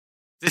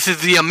This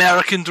is the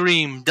American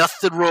Dream,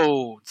 Dustin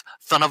Rhodes,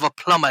 son of a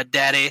plumber,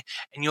 daddy,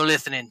 and you're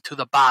listening to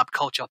the Bob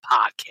Culture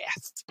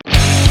Podcast.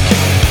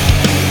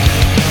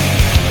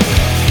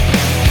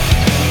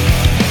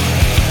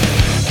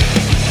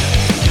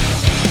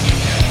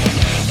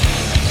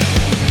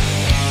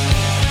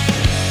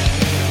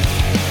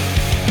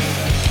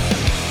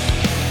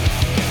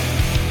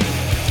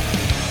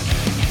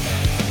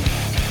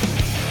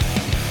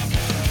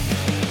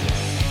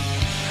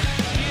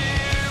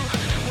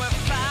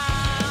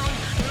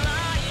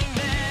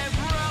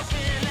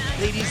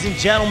 Ladies and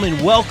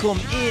gentlemen, welcome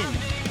in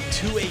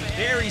to a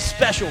very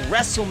special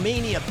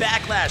Wrestlemania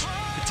Backlash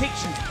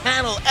Predictions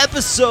Panel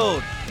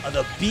episode of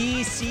the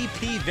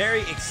BCP.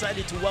 Very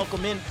excited to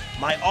welcome in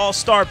my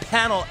all-star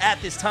panel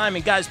at this time.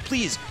 And guys,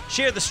 please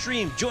share the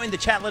stream, join the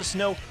chat, let us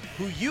know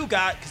who you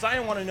got, because I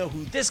want to know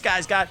who this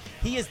guy's got.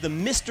 He is the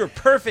Mr.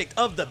 Perfect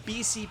of the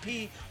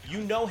BCP.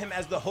 You know him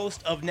as the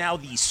host of now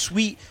the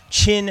Sweet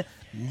Chin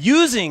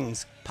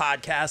Musings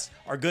podcast,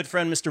 our good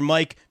friend Mr.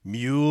 Mike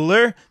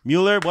Mueller.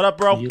 Mueller, what up,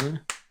 bro?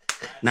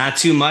 Not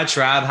too much,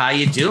 Rob. How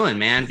you doing,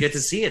 man? Good to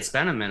see you. It's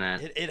been a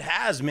minute. It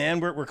has, man.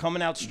 We're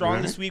coming out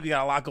strong this week. We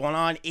got a lot going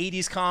on.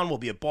 80s Con will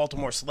be at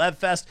Baltimore Celeb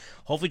Fest.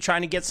 Hopefully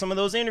trying to get some of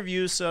those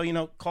interviews. So,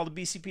 call the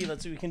BCP.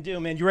 Let's see what we can do,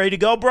 man. You ready to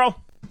go, bro?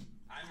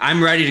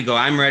 I'm ready to go.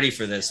 I'm ready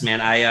for this, man.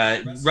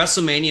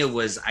 WrestleMania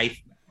was, I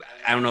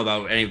don't know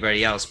about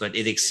anybody else, but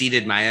it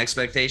exceeded my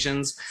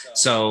expectations.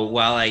 So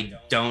while I'm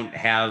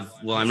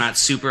not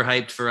super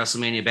hyped for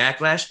WrestleMania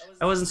Backlash,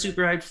 I wasn't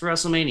super hyped for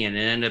WrestleMania, and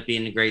it ended up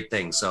being a great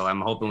thing. So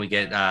I'm hoping we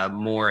get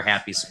more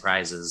happy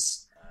surprises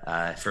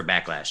for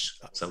Backlash.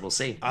 So we'll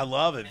see. I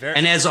love it.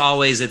 And as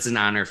always, it's an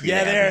honor for you to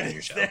have me on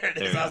your show. There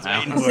it is. I was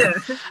waiting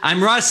for it.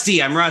 I'm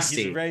rusty.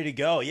 He's ready to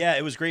go. Yeah,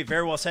 it was great.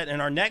 Very well said.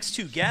 And our next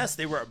two guests,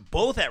 they were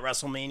both at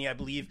WrestleMania, I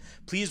believe.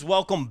 Please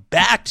welcome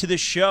back to the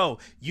show.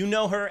 You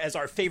know her as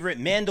our favorite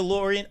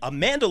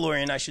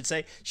Mandalorian, I should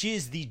say. She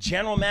is the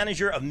general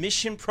manager of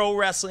Mission Pro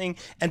Wrestling,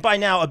 and by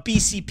now a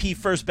BCP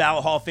First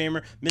Ballot Hall of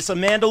Famer, Miss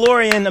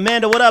Mandalorian.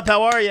 Amanda, what up?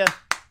 How are you?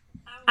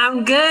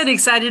 I'm good.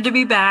 Excited to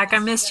be back. I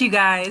missed you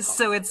guys,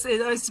 so it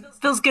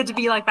feels good to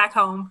be back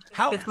home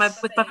with my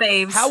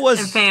faves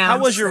and fans. How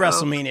was your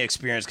WrestleMania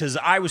experience? Because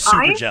I was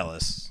super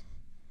jealous.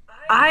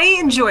 I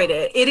enjoyed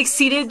it. It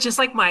exceeded, just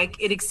like Mike,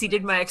 it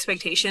exceeded my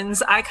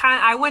expectations.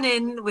 I went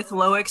in with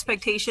low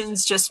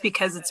expectations just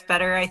because it's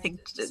better, I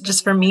think,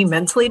 just for me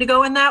mentally to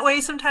go in that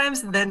way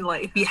sometimes and then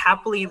be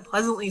happily and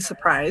pleasantly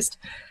surprised.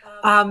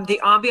 The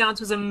ambiance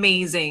was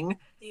amazing.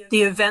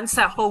 The events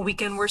that whole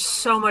weekend were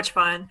so much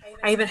fun.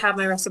 I even have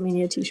my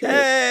WrestleMania t-shirt.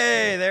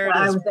 Hey, there it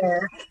is. I was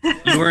there.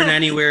 You weren't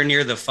anywhere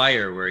near the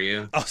fire, were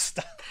you? Oh,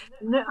 stop.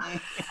 No,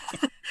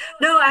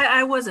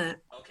 I wasn't.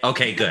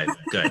 Okay, good.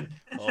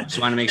 Just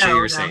want to make sure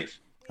you're safe.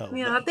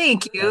 Yeah,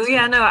 thank you.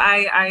 Yeah, no,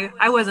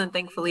 I wasn't,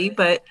 thankfully,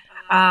 but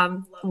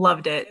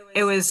loved it.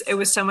 It was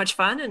so much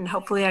fun, and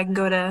hopefully I can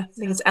go to, I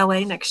think it's LA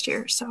next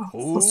year, so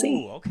we'll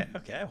see.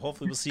 Okay.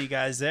 Hopefully we'll see you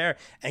guys there.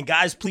 And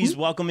guys, please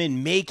welcome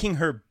in, making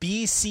her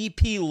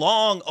BCP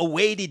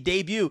long-awaited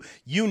debut.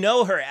 You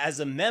know her as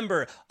a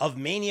member of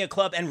Mania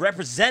Club and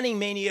representing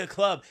Mania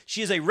Club.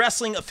 She is a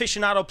wrestling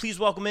aficionado. Please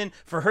welcome in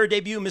for her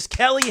debut, Miss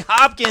Kelley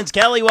Hopkins.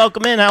 Kelley,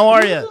 welcome in. How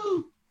are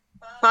you?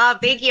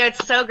 Bob, thank you.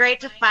 It's so great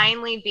to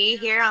finally be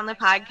here on the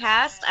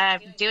podcast.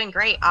 I'm doing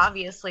great,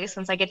 obviously,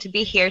 since I get to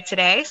be here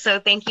today. So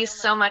thank you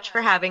so much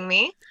for having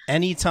me.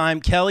 Anytime.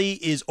 Kelley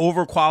is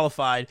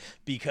overqualified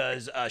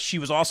because she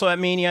was also at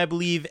Mania, I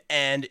believe,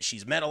 and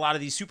she's met a lot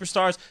of these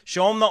superstars.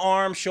 Show them the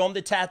arm, show them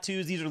the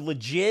tattoos. These are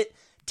legit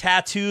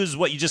tattoos.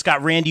 What, you just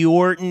got Randy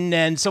Orton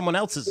and someone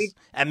else's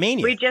at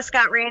Mania? We just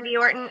got Randy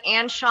Orton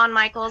and Shawn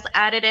Michaels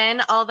added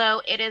in,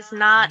 although it is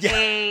not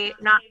a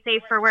not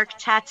safe for work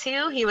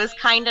tattoo. He was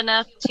kind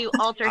enough to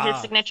alter his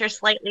signature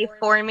slightly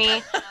for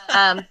me.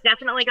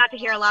 Definitely got to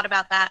hear a lot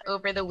about that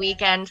over the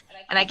weekend,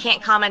 and I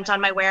can't comment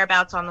on my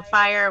whereabouts on the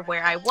fire,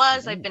 where I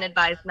was. I've been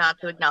advised not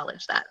to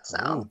acknowledge that.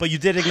 So, but you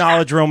did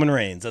acknowledge Roman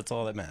Reigns. That's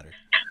all that matters.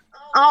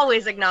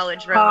 Always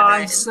acknowledge Roman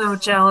Reigns. I'm so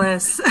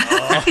jealous.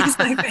 He's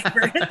my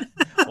favorite.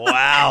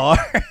 Wow.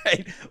 All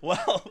right.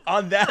 Well,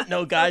 on that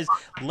note, guys,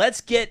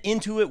 let's get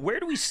into it. Where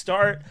do we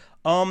start?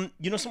 Someone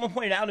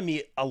pointed out to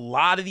me a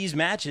lot of these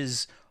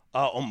matches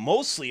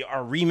mostly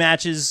are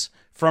rematches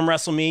from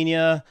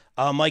WrestleMania.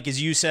 Mike,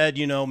 as you said,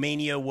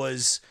 Mania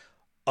was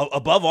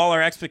above all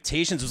our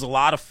expectations. It was a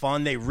lot of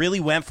fun. They really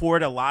went for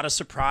it. A lot of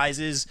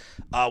surprises.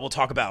 We'll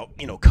talk about,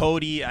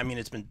 Cody. I mean,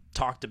 it's been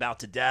talked about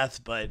to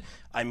death, but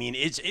I mean,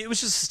 it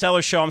was just a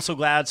stellar show. I'm so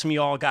glad some of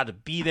you all got to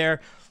be there.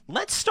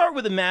 Let's start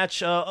with a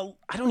match. I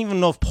don't even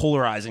know if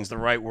polarizing is the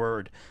right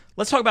word.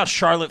 Let's talk about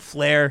Charlotte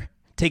Flair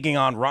taking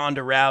on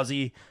Ronda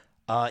Rousey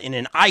in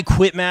an I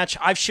Quit match.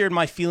 I've shared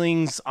my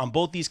feelings on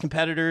both these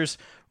competitors.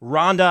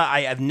 Ronda,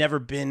 I have never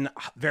been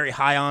very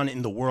high on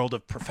in the world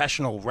of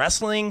professional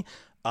wrestling.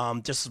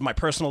 Just as my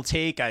personal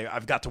take,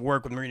 I've got to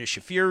work with Marina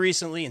Shafir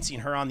recently and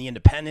seen her on the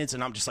Independents,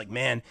 and I'm just like,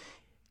 man,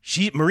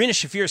 Marina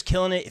Shafir is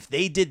killing it. If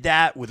they did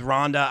that with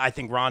Ronda, I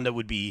think Ronda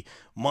would be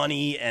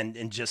money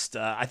and just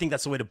I think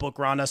that's the way to book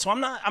Ronda. So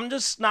I'm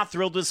just not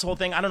thrilled with this whole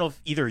thing. I don't know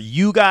if either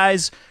you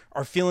guys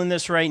are feeling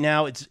this right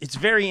now. It's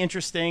very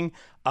interesting.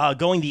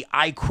 Going the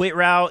I quit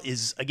route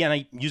is, again,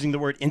 I'm using the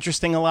word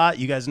interesting a lot.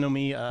 You guys know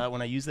me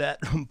when I use that.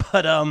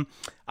 But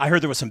I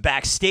heard there was some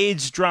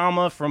backstage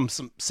drama from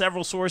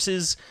several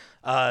sources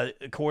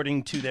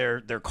according to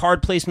their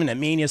card placement at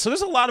Mania. So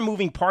there's a lot of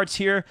moving parts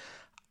here.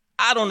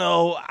 I don't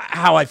know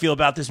how I feel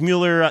about this.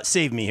 Mueller,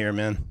 save me here,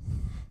 man.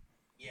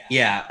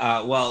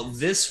 Yeah, well,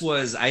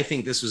 I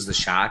think this was the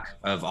shock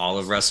of all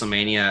of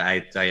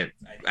WrestleMania.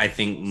 I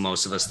think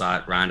most of us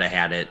thought Ronda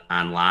had it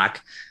on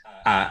lock.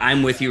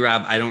 I'm with you,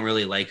 Rob. I don't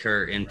really like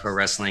her in pro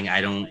wrestling.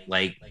 I don't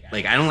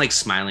like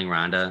smiling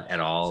Ronda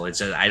at all.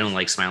 I don't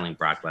like smiling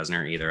Brock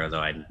Lesnar either, although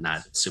I'm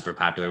not super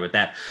popular with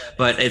that.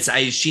 But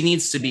she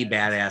needs to be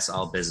badass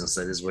all business.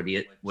 That is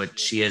what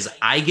she is.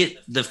 I get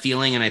the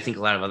feeling, and I think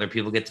a lot of other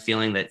people get the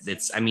feeling that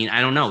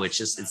I don't know.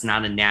 It's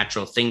not a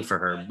natural thing for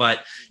her.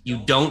 But you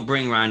don't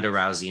bring Ronda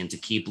Rousey in to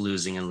keep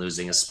losing and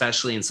losing,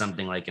 especially in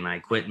something like an I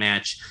Quit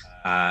match.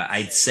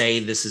 I'd say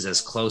this is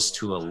as close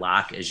to a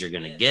lock as you're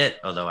going to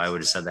get, although I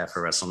would have said that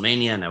for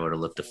WrestleMania and I would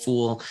have looked a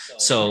fool.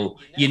 So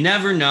you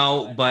never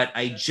know, but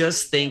I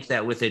just think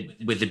that with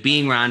it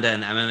being Ronda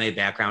and MMA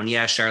background,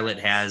 yeah, Charlotte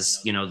has,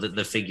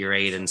 the figure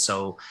eight. And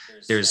so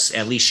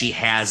at least she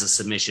has a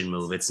submission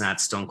move. It's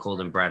not Stone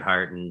Cold and Bret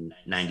Hart in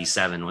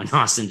 97 when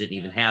Austin didn't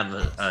even have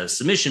a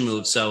submission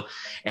move. So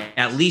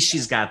at least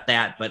she's got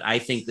that, but I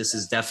think this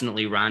is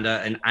definitely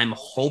Ronda. And I'm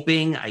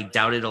hoping, I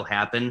doubt it'll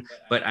happen,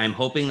 but I'm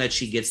hoping that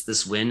she gets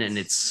this win and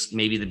it's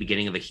maybe the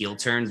beginning of a heel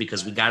turn,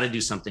 because we got to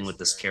do something with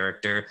this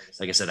character.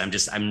 Like I said,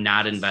 I'm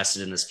not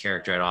invested in this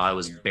character at all. I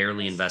was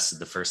barely invested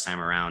the first time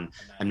around.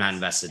 I'm not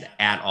invested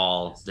at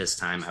all this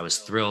time. I was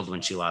thrilled when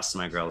she lost to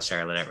my girl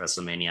Charlotte at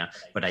WrestleMania,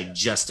 but I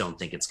just don't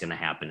think it's going to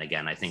happen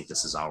again. I think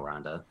this is all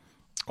Ronda.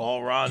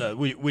 All Ronda,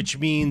 which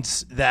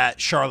means that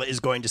Charlotte is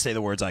going to say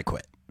the words "I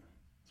quit."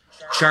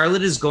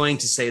 Charlotte is going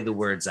to say the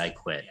words "I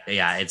quit."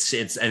 Yeah,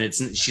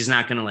 she's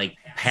not going to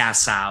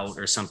pass out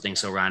or something.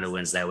 So Ronda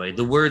wins that way.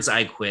 The words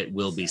 "I quit"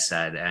 will be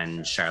said,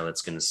 and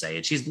Charlotte's going to say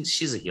it.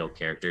 She's a heel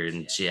character,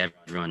 and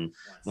everyone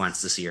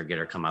wants to see her get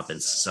her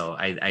comeuppance. So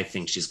I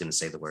think she's going to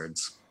say the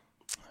words.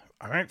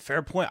 All right,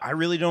 fair point. I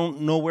really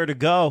don't know where to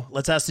go.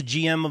 Let's ask the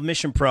GM of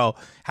Mission Pro.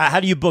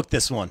 How do you book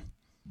this one?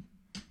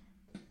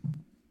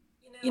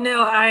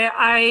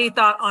 I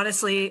thought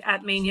honestly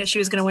at Mania she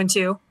was going to win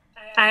too.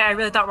 I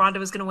really thought Ronda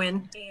was going to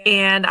win,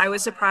 and I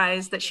was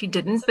surprised that she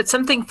didn't. But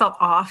something felt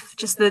off,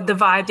 just the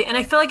vibe, and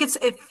I feel like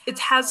it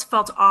has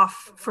felt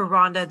off for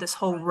Ronda this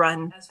whole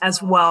run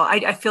as well.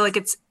 I feel like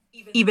it's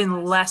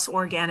even less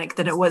organic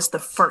than it was the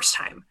first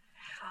time.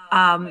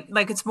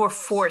 It's more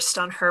forced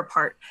on her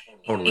part.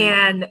 Totally.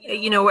 And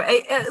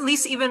at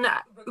least even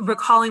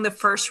recalling the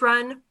first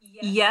run,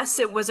 yes,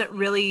 it wasn't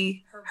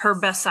really her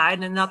best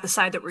side and not the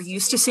side that we're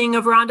used to seeing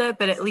of Ronda,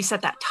 but at least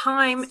at that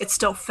time, it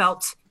still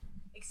felt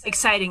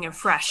exciting and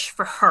fresh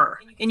for her,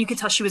 and you could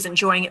tell she was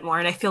enjoying it more.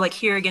 And I feel like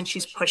here again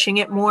she's pushing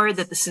it more,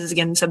 that this is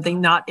again something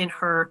not in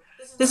her.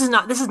 This is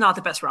not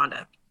the best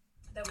Ronda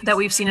that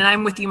we've seen. And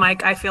I'm with you,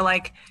 Mike. I feel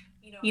like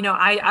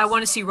I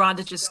want to see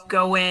Ronda just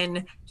go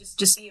in,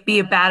 just be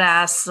a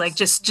badass,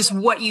 just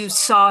what you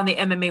saw in the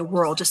MMA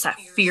world, just that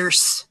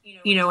fierce,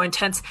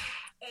 intense.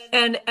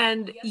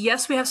 And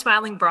yes, we have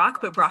smiling Brock,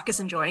 but Brock is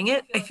enjoying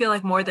it. I feel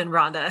like more than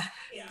Ronda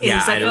is.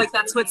 Yeah, I feel like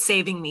that's what's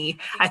saving me.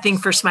 I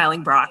think for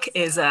smiling Brock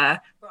is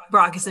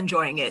Brock is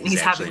enjoying it and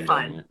he's having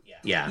fun.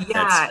 Yeah.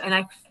 And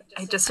I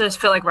just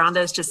feel like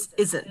Ronda just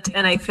isn't.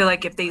 And I feel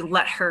like if they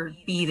let her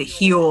be the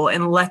heel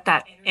and let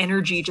that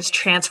energy just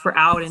transfer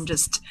out and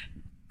just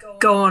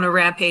go on a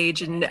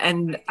rampage,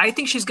 and I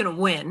think she's going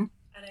to win.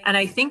 And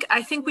I think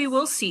we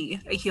will see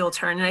a heel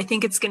turn, and I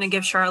think it's going to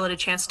give Charlotte a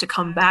chance to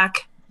come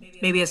back.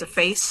 Maybe as a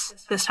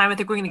face this time. I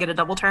think we're going to get a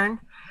double turn.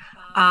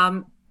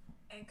 And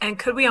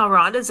could we on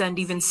Ronda's end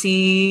even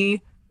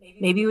see,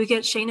 maybe we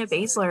get Shayna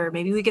Baszler,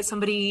 maybe we get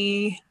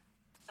somebody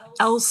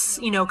else,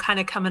 kind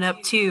of coming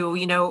up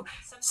too,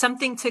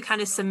 something to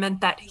kind of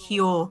cement that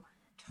heel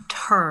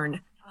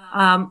turn.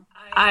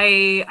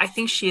 I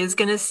think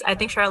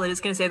Charlotte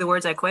is going to say the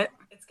words "I quit."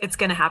 It's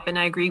going to happen.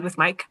 I agree with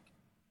Mike.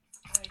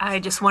 I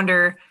just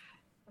wonder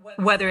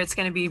whether it's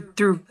going to be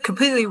through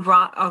completely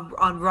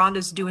on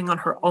Ronda's doing on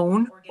her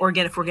own, or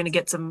again, if we're going to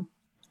get some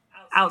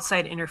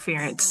outside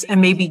interference and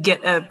maybe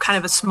get a kind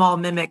of a small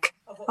mimic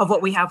of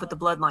what we have with the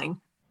Bloodline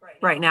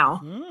right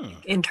now,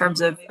 in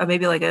terms of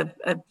maybe like a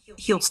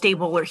heel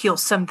stable or heel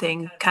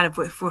something kind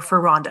of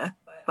for Ronda.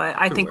 But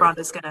I think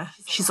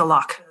she's a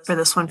lock for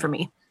this one for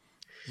me.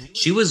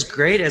 She was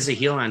great as a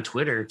heel on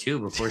Twitter too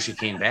before she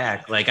came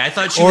back. I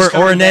thought she was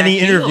coming or in back any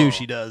heel. Interview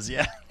she does,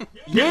 yeah.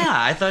 Yeah,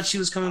 I thought she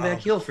was coming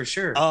back heel for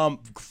sure.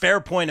 Fair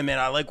point, man.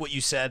 I like what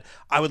you said.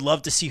 I would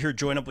love to see her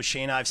join up with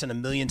Shayna. I've said a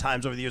million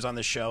times over the years on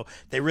this show.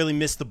 They really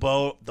missed the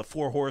boat. The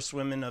 4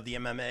 horsewomen of the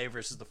MMA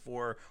versus the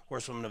 4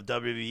 horsewomen of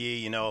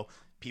WWE.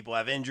 people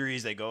have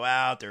injuries, they go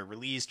out, they're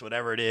released,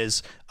 whatever it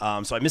is.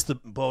 So I missed the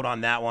boat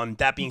on that one.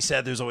 That being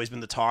said, there's always been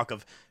the talk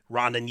of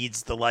Ronda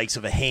needs the likes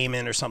of a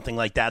Heyman or something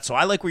like that. So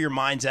I like where your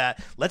mind's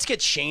at. Let's get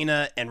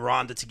Shayna and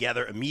Ronda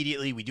together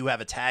immediately. We do have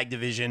a tag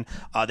division.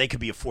 They could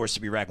be a force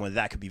to be reckoned with.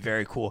 That could be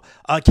very cool.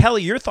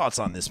 Kelley, your thoughts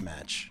on this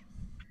match?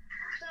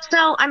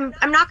 So I'm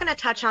not going to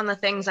touch on the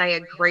things I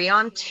agree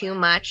on too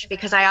much,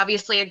 because I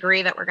obviously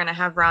agree that we're going to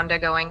have Ronda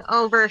going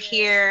over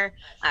here.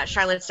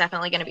 Charlotte's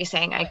definitely going to be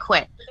saying I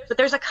quit. But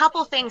there's a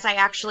couple things I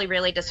actually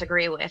really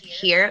disagree with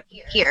here.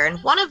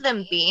 And one of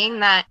them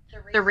being that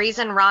the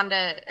reason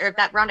Ronda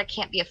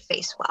can't be a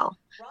face well.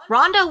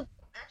 Ronda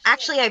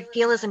actually, I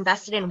feel, is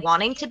invested in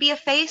wanting to be a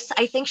face.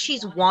 I think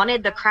she's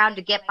wanted the crowd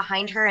to get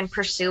behind her and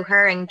pursue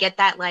her and get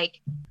that like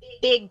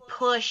big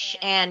push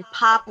and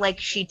pop like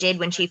she did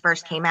when she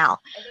first came out.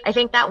 I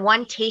think that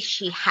one taste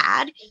she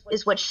had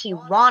is what she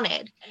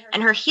wanted.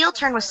 And her heel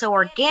turn was so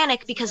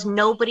organic because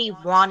nobody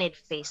wanted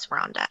face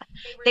Ronda.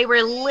 They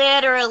were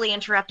literally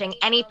interrupting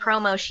any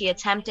promo she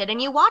attempted, and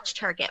you watched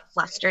her get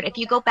flustered if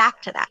you go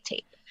back to that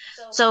tape.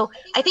 So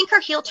I think her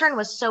heel turn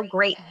was so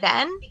great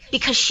then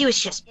because she was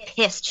just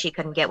pissed she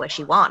couldn't get what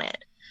she wanted.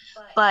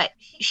 But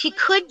she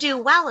could do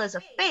well as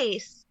a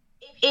face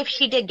if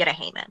she did get a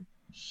Heyman.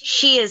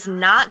 She is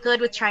not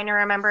good with trying to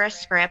remember a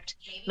script.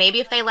 Maybe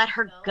if they let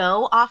her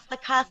go off the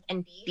cuff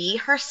and be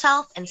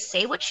herself and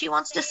say what she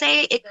wants to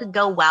say, it could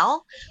go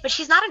well. But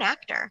she's not an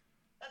actor.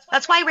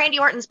 That's why Randy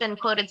Orton's been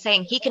quoted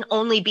saying he can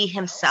only be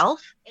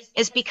himself,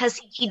 is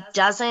because he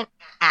doesn't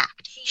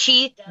act.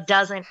 She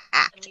doesn't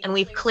act. And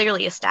we've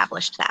clearly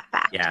established that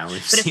fact. Yeah, but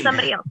if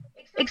somebody else,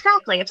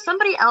 exactly, if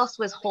somebody else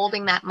was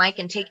holding that mic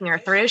and taking her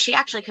through, she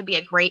actually could be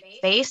a great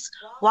face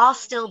while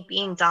still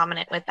being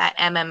dominant with that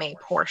MMA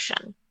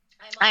portion.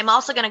 I'm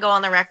also going to go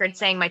on the record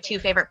saying my two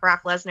favorite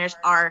Brock Lesnar's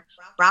are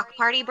Brock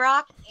Party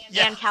Brock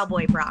and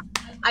Cowboy Brock.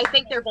 I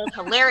think they're both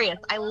hilarious.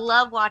 I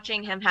love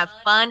watching him have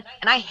fun,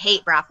 and I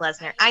hate Brock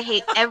Lesnar. I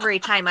hate every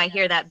time I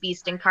hear that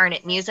beast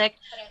incarnate music,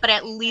 but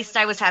at least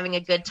I was having a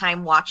good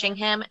time watching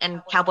him,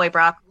 and Cowboy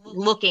Brock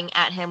looking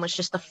at him was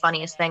just the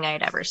funniest thing I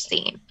had ever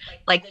seen.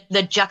 Like,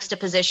 the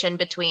juxtaposition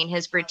between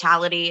his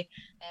brutality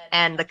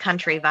and the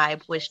country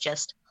vibe was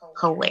just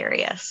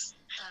hilarious.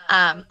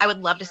 I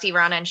would love to see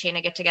Ronda and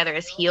Shayna get together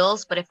as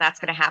heels, but if that's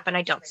going to happen,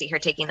 I don't see her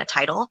taking the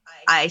title.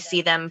 I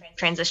see them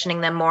transitioning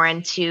them more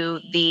into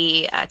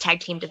the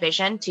tag team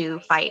division to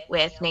fight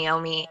with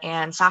Naomi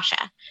and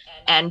Sasha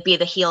and be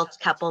the heel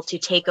couple to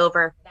take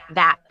over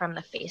that from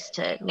the face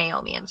to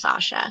Naomi and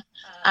Sasha.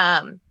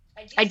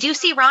 I do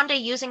see Ronda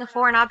using a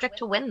foreign object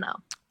to win, though.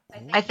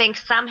 I think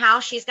somehow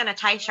she's going to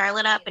tie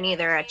Charlotte up in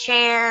either a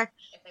chair.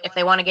 If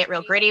they want to get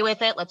real gritty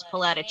with it, let's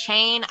pull out a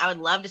chain. I would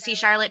love to see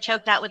Charlotte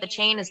choked out with a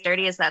chain, as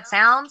dirty as that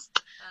sounds.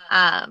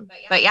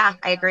 But yeah,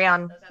 I agree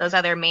on those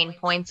other main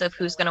points of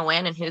who's going to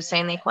win and who's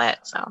saying they quit.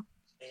 So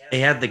they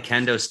had the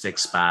kendo stick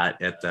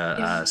spot at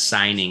the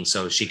signing,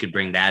 so she could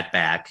bring that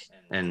back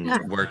and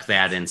work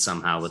that in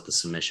somehow with the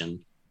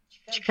submission.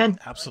 She could.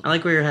 Absolutely. I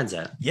like where your head's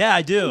at. Yeah,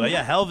 I do.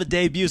 Yeah, hell of a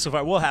debut so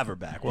far. We'll have her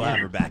back.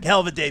 Hell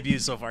of a debut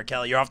so far,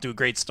 Kelley. You're off to a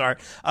great start.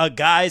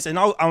 Guys, and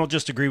I'll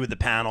just agree with the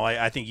panel.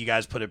 I think you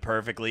guys put it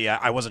perfectly.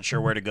 I wasn't sure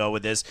where to go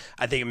with this.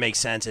 I think it makes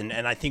sense, and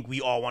I think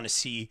we all want to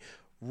see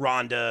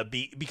Ronda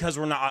because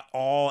we're not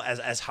all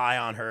as high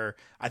on her.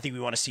 I think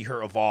we want to see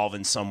her evolve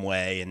in some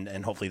way,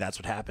 and hopefully that's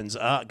what happens.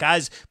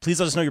 Guys, please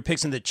let us know your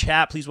picks in the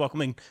chat. Please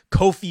welcome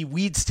Kofi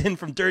Weedston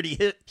from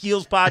Dirty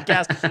Heels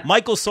Podcast.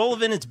 Michael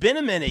Sullivan, it's been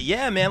a minute.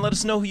 Yeah, man, let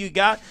us know who you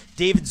got.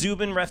 David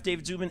Zubin, Ref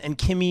David Zubin, and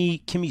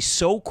Kimmy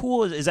So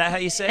Cool. Is that how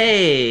you say it?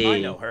 Hey.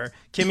 I know her.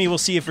 Kimmy, we'll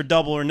see you for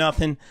Double or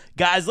Nothing.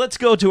 Guys, let's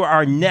go to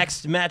our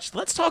next match.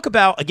 Let's talk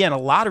about, again, a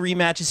lot of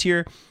rematches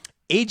here.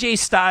 AJ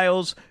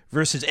Styles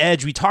versus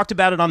Edge. We talked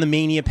about it on the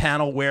Mania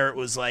panel where it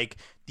was like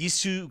these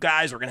two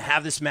guys were going to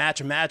have this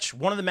match.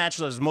 One of the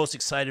matches I was most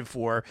excited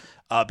for.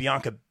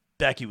 Bianca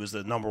Becky was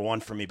the number one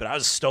for me, but I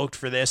was stoked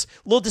for this.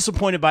 A little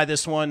disappointed by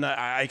this one.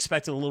 I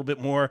expected a little bit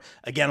more.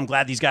 Again, I'm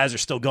glad these guys are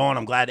still going.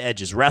 I'm glad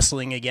Edge is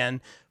wrestling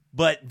again.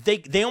 But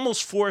they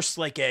almost forced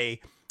like a,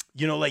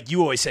 like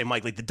you always say,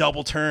 Mike, like the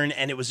double turn,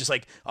 and it was just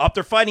like,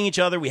 they're fighting each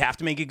other. We have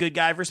to make a good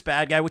guy versus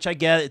bad guy, which I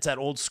get. It's that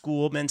old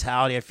school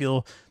mentality. I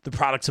feel the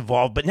product's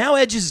evolved. But now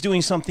Edge is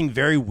doing something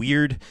very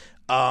weird.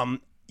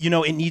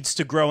 It needs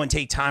to grow and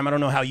take time. I don't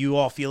know how you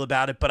all feel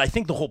about it, but I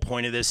think the whole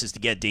point of this is to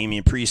get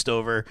Damian Priest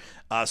over.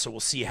 So we'll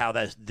see how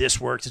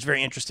this works. It's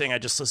very interesting. I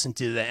just listened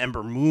to the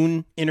Ember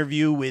Moon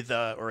interview with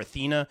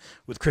Athena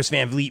with Chris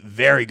Van Vliet.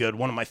 Very good.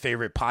 One of my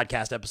favorite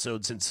podcast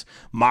episodes since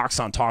Mox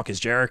on Talk is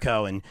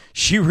Jericho, and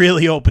she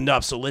really opened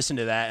up. So listen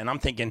to that. And I'm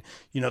thinking,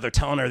 they're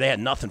telling her they had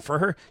nothing for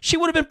her. She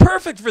would have been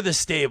perfect for this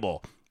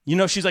stable.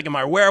 She's like, am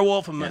I a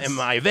werewolf? Am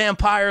I a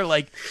vampire?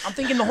 Like, I'm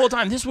thinking the whole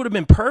time, this would have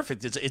been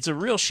perfect. It's a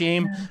real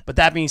shame. But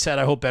that being said,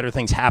 I hope better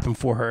things happen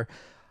for her.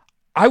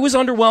 I was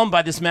underwhelmed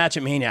by this match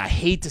at Mania. I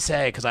hate to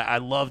say it because I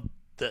love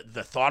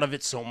the thought of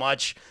it so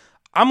much.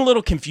 I'm a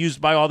little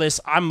confused by all this.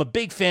 I'm a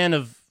big fan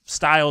of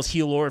Styles,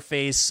 heel or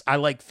face. I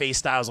like face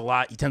Styles a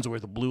lot. He tends to wear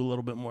the blue a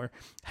little bit more.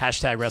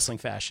 Hashtag wrestling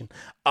fashion.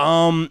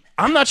 I'm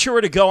not sure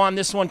where to go on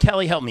this one.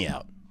 Kelley, help me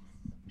out.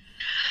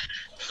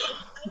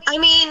 I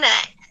mean,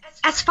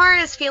 as far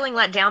as feeling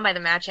let down by the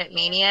match at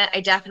Mania,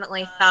 I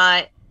definitely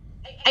thought,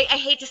 I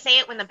hate to say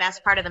it when the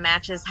best part of the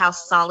match is how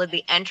solid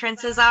the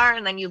entrances are,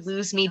 and then you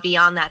lose me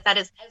beyond that. That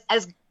is,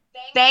 as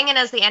banging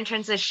as the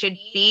entrances should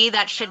be,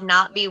 that should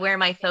not be where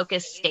my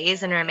focus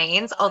stays and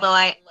remains. Although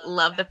I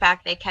love the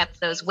fact they kept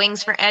those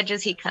wings for Edge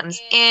as he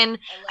comes in.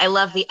 I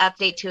love the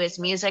update to his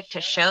music to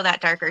show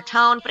that darker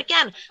tone. But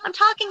again, I'm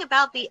talking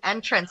about the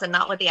entrance and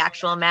not what the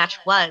actual match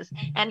was.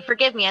 And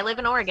forgive me, I live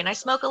in Oregon. I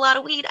smoke a lot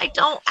of weed. I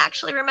don't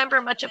actually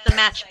remember much of the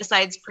match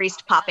besides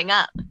Priest popping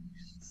up.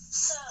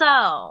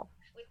 So,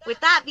 with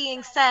that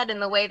being said,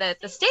 and the way that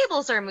the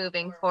stables are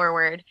moving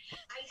forward,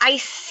 I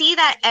see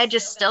that Edge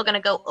is still going to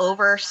go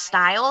over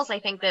Styles. I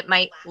think that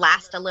might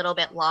last a little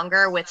bit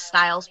longer with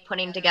Styles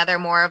putting together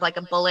more of like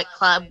a Bullet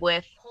Club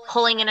with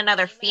pulling in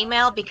another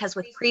female, because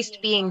with Priest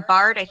being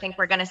barred, I think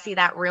we're going to see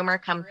that rumor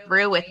come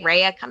through with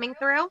Rhea coming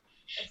through.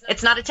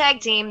 It's not a tag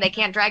team. They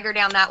can't drag her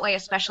down that way,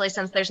 especially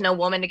since there's no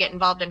woman to get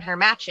involved in her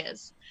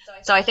matches.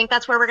 So I think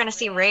that's where we're going to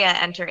see Rhea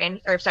enter in,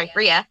 or sorry,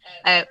 Rhea.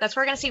 That's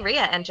where we're going to see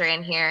Rhea enter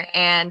in here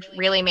and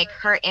really make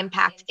her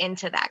impact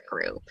into that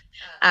group.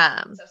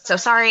 So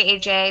sorry,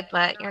 AJ,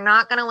 but you're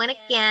not going to win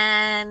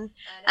again.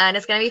 And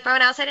it's going to be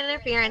thrown outside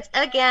interference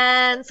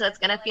again. So it's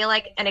going to feel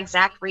like an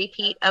exact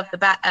repeat of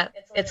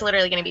it's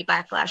literally going to be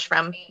Backlash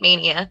from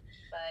Mania.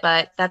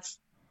 But that's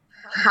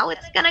how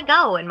it's going to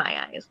go in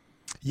my eyes.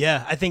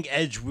 Yeah, I think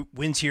Edge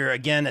wins here.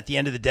 Again, at the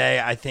end of the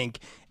day, I think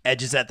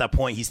Edge is at that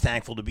point. He's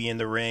thankful to be in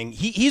the ring.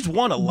 He's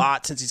won a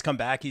lot since he's come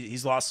back.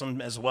 He's lost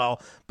some as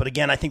well. But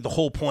again, I think the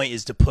whole point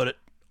is to put it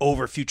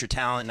over future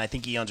talent, and I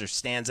think he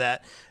understands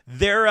that.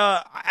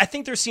 I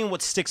think they're seeing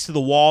what sticks to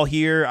the wall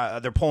here.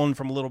 They're pulling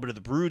from a little bit of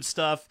the Brood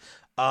stuff.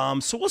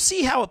 So we'll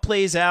see how it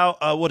plays out.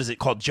 What is it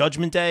called?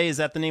 Judgment Day? Is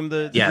that the name of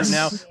the group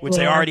now? Which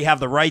they already have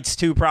the rights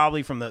to,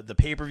 probably from the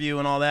pay-per-view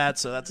and all that.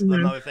 So that's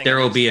another thing. There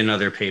will be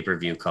another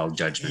pay-per-view called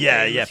Judgment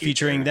Day. Yeah,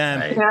 featuring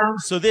them. Right? Yeah.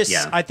 So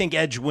I think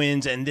Edge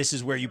wins, and this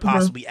is where you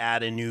possibly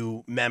add a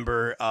new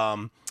member.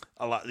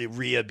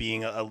 Rhea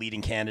being a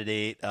leading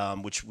candidate,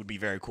 which would be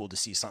very cool to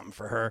see something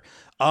for her.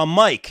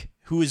 Mike,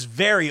 who is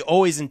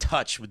always in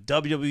touch with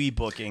WWE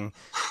booking.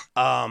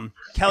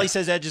 Kelley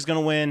says Edge is going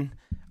to win.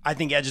 I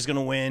think Edge is going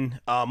to win.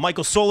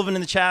 Michael Sullivan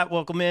in the chat,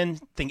 welcome in.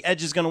 Think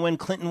Edge is going to win.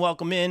 Clinton,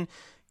 welcome in.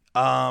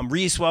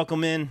 Reese,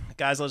 welcome in.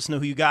 Guys, let us know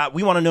who you got.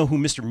 We want to know who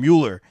Mr.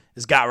 Mueller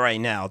has got right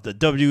now, the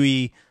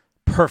WWE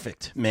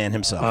perfect man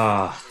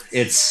himself.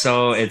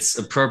 It's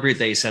appropriate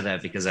that you said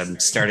that, because I'm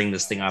starting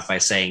this thing off by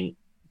saying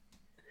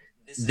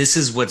this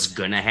is what's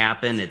going to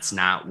happen. It's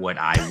not what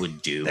I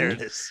would do. There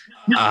it is.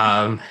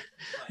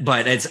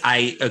 But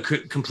I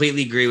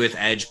completely agree with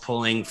Edge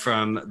pulling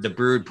from the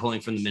Brood, pulling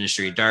from the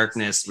Ministry of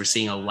Darkness. We're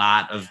seeing a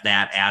lot of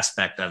that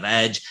aspect of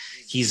Edge.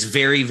 He's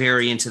very,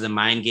 very into the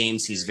mind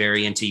games. He's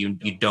very into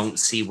you don't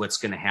see what's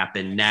going to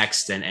happen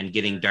next, and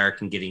getting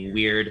dark and getting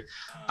weird.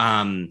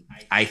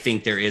 I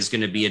think there is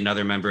going to be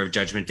another member of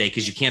Judgment Day,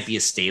 because you can't be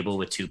a stable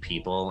with two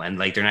people, and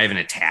like they're not even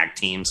a tag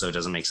team, so it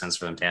doesn't make sense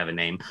for them to have a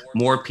name.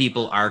 More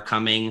people are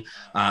coming.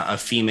 A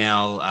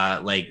female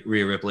like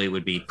Rhea Ripley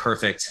would be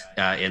perfect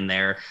in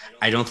there.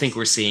 I don't think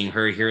we're seeing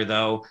her here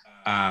though.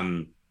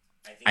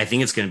 I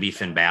think it's going to be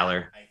Finn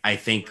Balor. I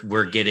think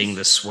we're getting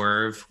the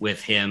swerve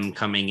with him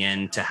coming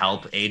in to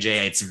help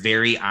AJ. It's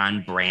very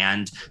on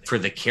brand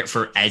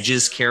for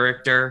Edge's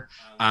character.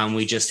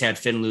 We just had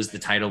Finn lose the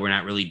title. We're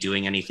not really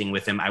doing anything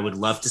with him. I would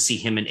love to see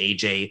him and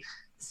AJ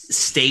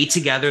stay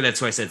together.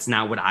 That's why I said it's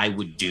not what I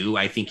would do.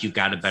 I think you've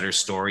got a better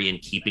story in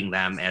keeping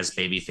them as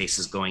baby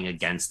faces going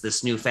against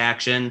this new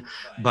faction.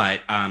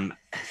 But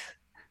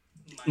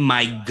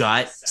my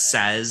gut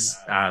says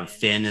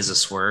Finn is a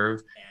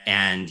swerve,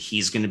 and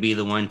he's going to be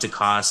the one to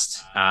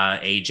cost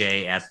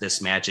AJ at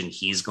this match, and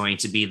he's going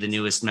to be the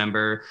newest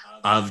member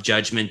of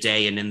Judgment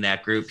Day. And in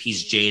that group,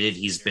 he's jaded,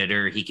 he's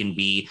bitter, he can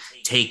be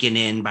taken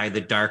in by the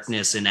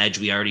darkness. And Edge,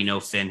 we already know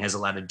Finn has a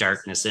lot of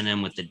darkness in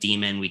him with the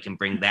demon. We can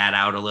bring that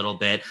out a little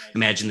bit.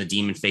 Imagine the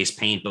demon face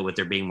paint, but with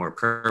there being more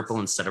purple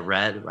instead of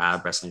red.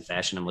 Wrestling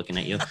fashion, I'm looking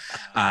at you.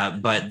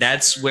 But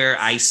that's where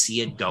I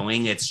see it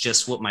going. It's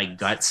just what my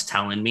gut's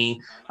telling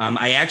me.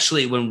 I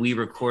actually, when we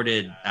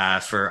recorded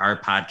for our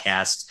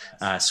podcast,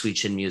 Sweet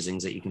Chin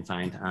Musings, that you can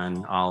find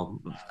on all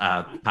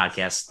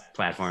podcast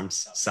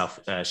platforms,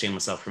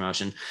 shameless self-promotion.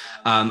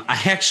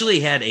 I actually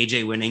had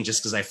AJ winning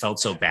just because I felt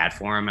so bad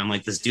for him. I'm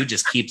like, this dude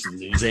just keeps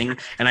losing,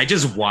 and I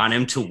just want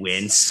him to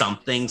win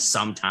something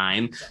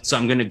sometime. So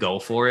I'm going to go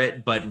for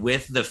it. But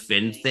with the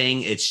Finn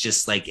thing, it's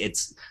just like,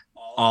 it's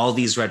all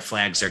these red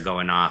flags are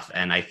going off.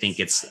 And I think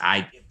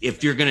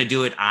if you're going to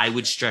do it, I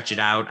would stretch it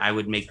out. I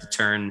would make the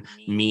turn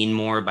mean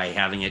more by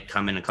having it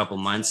come in a couple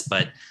months.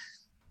 But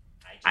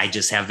I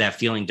just have that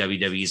feeling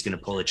WWE is going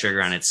to pull the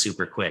trigger on it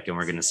super quick, and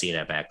we're going to see it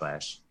at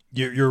Backlash.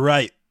 You're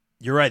right.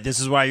 You're right. This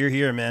is why you're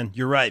here, man.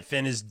 You're right.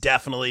 Finn is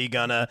definitely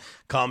gonna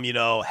come,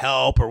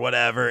 help or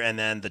whatever, and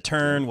then the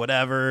turn,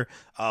 whatever,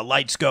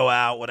 lights go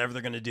out, whatever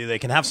they're gonna do. They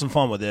can have some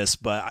fun with this,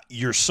 but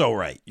you're so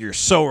right. You're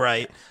so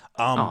right.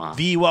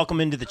 V,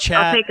 welcome into the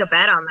chat. I'll take a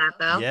bet on that,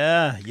 though.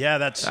 Yeah,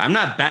 that's. I'm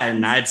not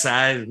betting.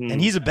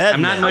 And he's a bet.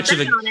 I'm not much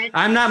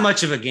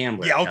of a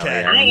gambler. Yeah,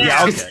 okay. Kelley.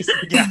 Yeah, okay.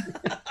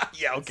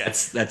 Yeah, okay.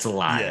 That's a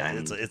lie. Yeah,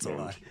 it's a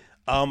lie.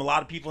 A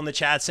lot of people in the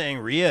chat saying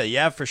Rhea.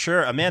 Yeah, for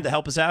sure. Amanda,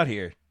 help us out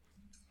here.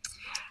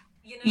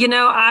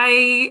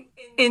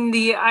 In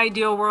the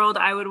ideal world,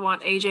 I would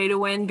want AJ to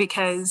win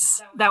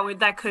because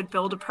that could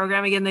build a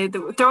program again.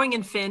 Throwing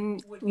in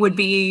Finn would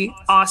be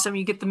awesome.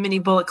 You get the mini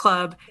Bullet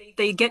Club.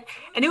 And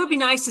it would be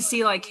nice to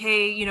see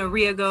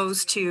Rhea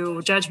goes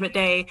to Judgment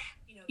Day.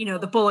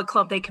 The Bullet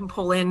Club they can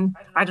pull in.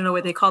 I don't know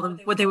what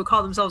they would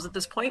call themselves at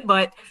this point,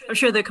 but I'm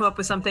sure they come up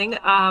with something.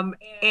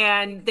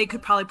 And they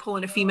could probably pull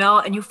in a female,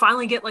 and you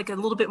finally get a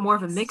little bit more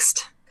of a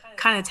mixed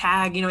kind of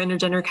tag,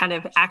 intergender kind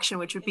of action,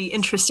 which would be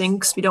interesting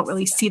because we don't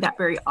really see that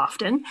very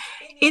often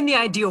in the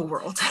ideal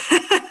world.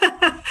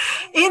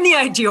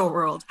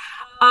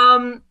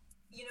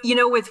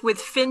 With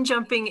Finn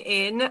jumping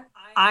in,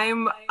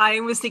 I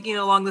was thinking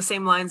along the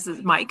same lines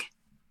as Mike.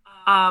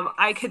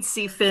 I could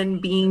see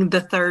Finn being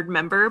the third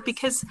member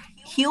because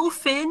heel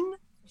Finn,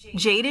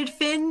 jaded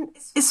Finn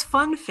is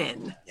fun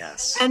Finn.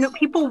 Yes. And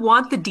people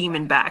want the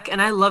demon back.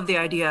 And I love the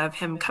idea of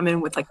him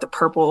coming with the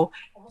purple,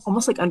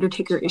 almost like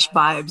Undertaker-ish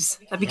vibes.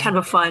 That'd be kind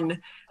of a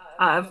fun.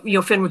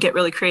 Finn would get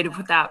really creative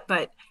with that,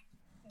 but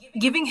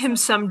giving him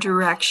some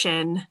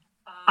direction,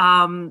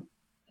 and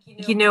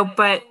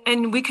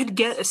we could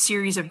get a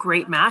series of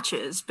great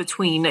matches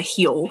between a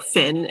heel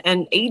Finn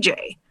and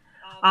AJ.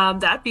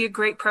 That'd be a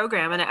great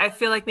program, and I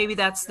feel like maybe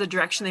that's the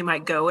direction they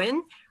might go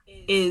in,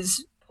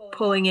 is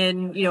pulling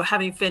in,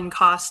 having Finn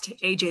cost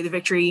AJ the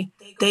victory.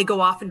 They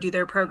go off and do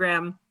their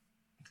program.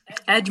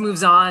 Edge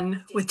moves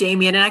on with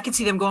Damian, and I could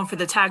see them going for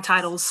the tag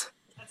titles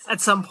at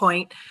some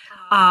point.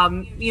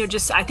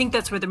 I think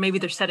that's where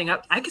they're setting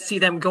up. I could see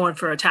them going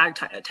for a tag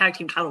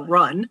team title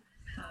run,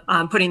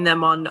 putting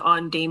them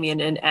on Damian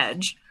and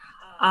Edge.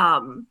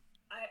 I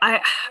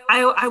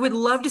would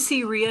love to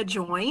see Rhea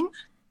join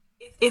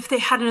if they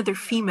had another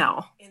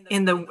female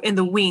in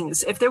the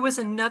wings. If there was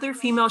another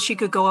female she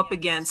could go up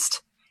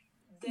against,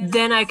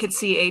 then I could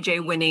see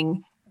AJ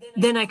winning.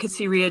 Then I could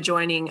see Rhea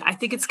joining. I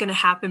think it's going to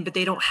happen, but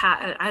they don't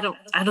have. I don't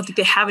think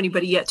they have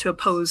anybody yet to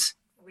oppose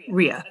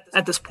Rhea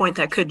at this point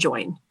that could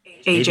join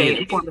AJ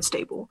and form a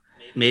stable.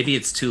 Maybe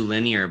it's too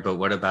linear, but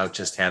what about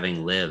just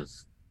having Liv,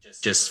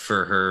 just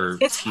for her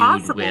it's feud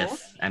possible.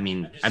 with? I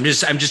mean, I'm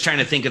just trying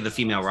to think of the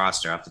female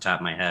roster off the top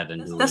of my head,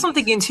 and That's what I'm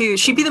thinking too.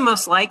 She'd be the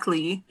most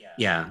likely.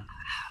 Yeah.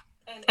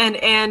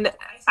 And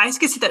I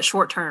could see that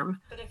short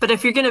term, but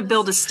if you're going to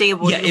build a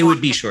stable, it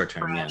would be short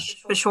term. Yeah,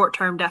 but short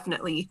term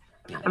definitely.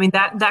 I mean,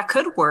 that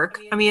could work.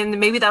 I mean,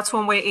 maybe that's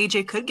one way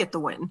AJ could get the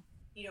win.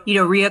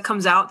 Rhea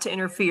comes out to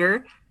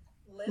interfere.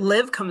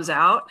 Liv comes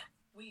out.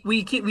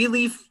 We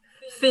leave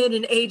Finn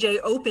and AJ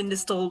open to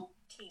still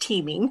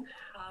teaming.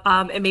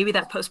 And maybe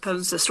that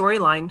postpones the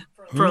storyline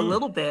for a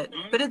little bit.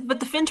 But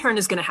the Finn turn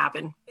is going to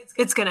happen.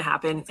 It's going to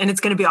happen. And it's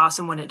going to be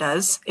awesome when it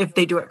does, if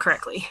they do it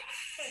correctly.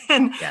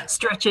 And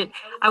stretch it.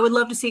 I would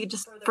love to see it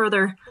just a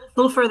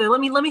little further.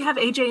 Let me have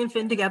AJ and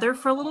Finn together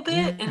for a little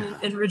bit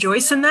and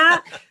rejoice in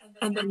that.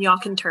 And then y'all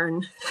can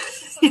turn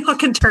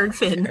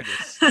Finn.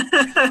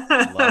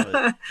 Love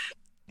it.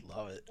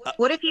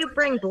 What if you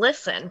bring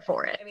Bliss in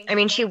for it? I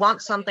mean, she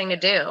wants something to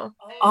do.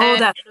 Oh,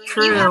 and that's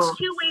true. You have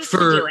two ways to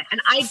do it.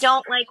 And I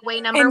don't like way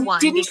number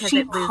one because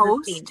it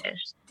loses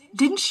Fiendish.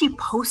 Didn't she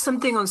post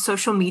something on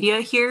social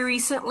media here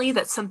recently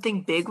that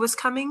something big was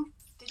coming?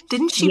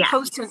 Didn't she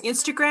post on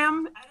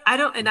Instagram?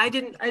 I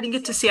didn't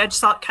get to see. I just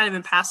saw it kind of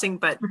in passing,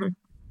 but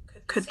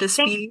could this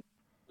be?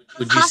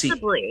 Would you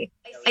Possibly.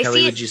 see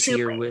Kelley? Would you see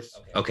her with?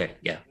 Okay,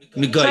 yeah.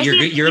 Go.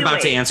 You're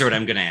about to answer what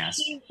I'm going to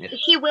ask.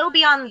 He will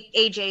be on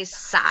AJ's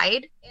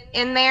side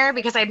in there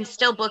because I'm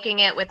still booking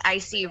it with I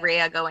see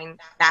Rhea going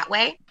that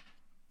way.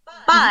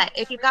 But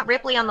if you've got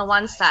Ripley on the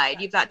one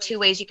side, you've got two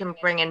ways you can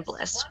bring in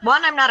Bliss.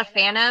 One, I'm not a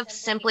fan of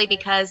simply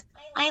because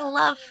I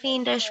love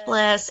Fiendish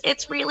Bliss.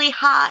 It's really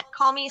hot.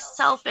 Call me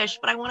selfish,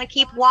 but I want to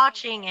keep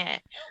watching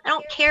it. I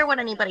don't care what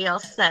anybody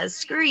else says.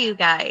 Screw you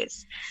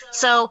guys.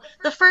 So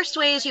the first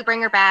way is you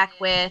bring her back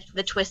with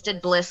the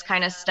Twisted Bliss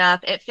kind of stuff.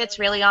 It fits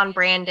really on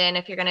Brandon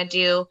if you're going to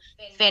do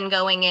Finn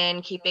going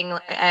in, keeping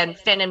and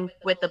Finn in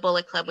with the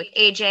Bullet Club with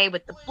AJ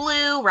with the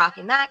blue,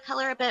 rocking that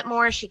color a bit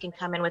more. She can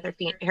come in with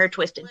her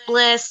Twisted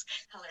Bliss,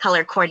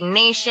 color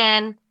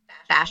coordination.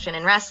 Fashion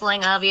and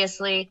wrestling,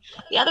 obviously.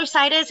 The other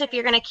side is if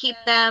you're going to keep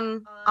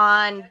them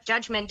on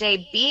Judgment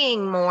Day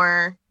being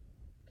more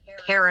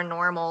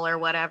paranormal or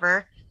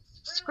whatever,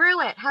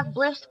 screw it. Have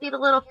Bliss be the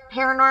little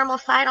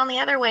paranormal side on the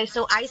other way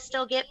so I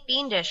still get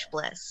Fiendish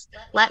Bliss.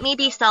 Let me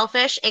be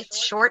selfish.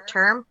 It's short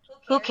term.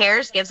 Who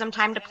cares? Gives them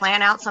time to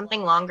plan out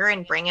something longer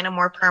and bring in a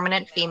more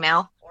permanent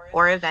female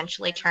or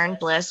eventually turn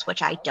Bliss,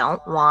 which I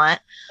don't want.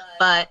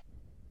 But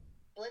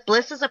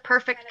Bliss is a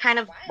perfect kind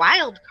of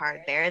wild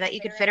card there that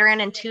you could fit her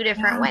in 2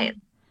 different ways.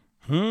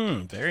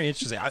 Very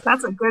interesting.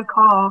 That's a good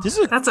call.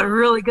 That's a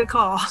really good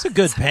call. It's a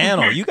good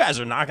panel. You guys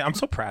are knocking. I'm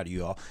so proud of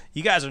you all.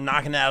 You guys are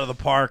knocking it out of the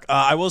park.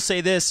 I will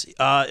say this,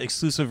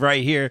 exclusive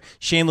right here,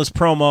 shameless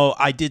promo.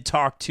 I did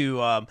talk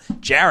to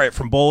Jarrett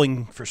from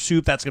Bowling for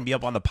Soup. That's going to be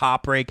up on the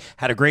pop break.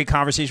 Had a great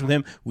conversation with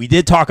him. We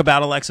did talk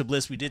about Alexa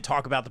Bliss. We did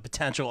talk about the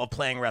potential of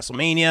playing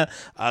WrestleMania.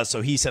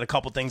 So he said a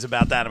couple things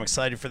about that. I'm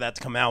excited for that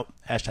to come out.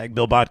 Hashtag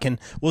Bill Bodkin.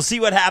 We'll see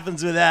what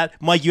happens with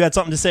that. Mike, you had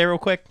something to say real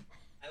quick?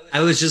 I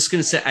was just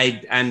going to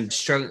say, I'm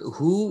struggling.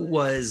 Who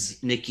was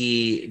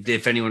Nikki,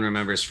 if anyone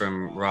remembers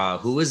from Raw,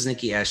 who was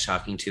Nikki Ash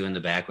talking to in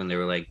the back when they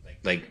were like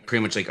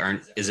pretty much like,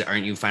 aren't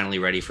you finally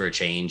ready for a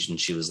change? And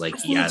she was like,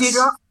 yes.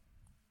 Dewdrop?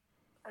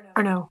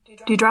 Or no?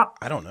 Dewdrop?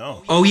 I don't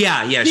know. Oh,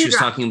 yeah. She was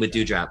talking with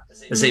Dewdrop.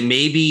 I say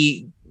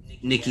maybe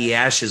Nikki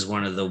Ash is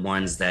one of the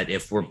ones that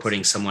if we're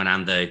putting someone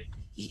on the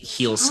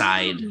heel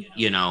side,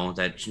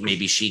 that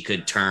maybe she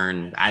could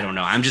turn. I don't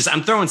know. I'm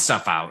throwing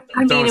stuff out.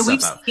 I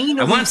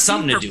want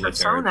something to do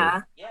with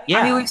her. Yeah.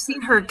 I mean, we've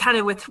seen her kind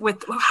of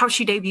with how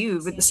she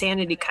debuted with the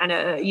Sanity kind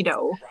of,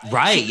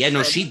 Right. Yeah.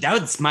 No, that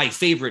was my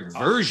favorite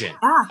version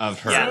of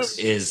her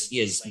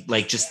is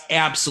like just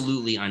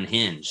absolutely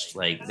unhinged.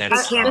 Like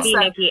that's can't be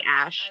Nikki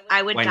Ash.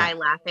 I would die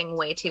laughing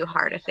way too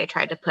hard if they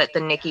tried to put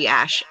the Nikki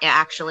Ash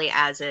actually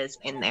as is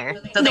in there.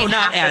 So no,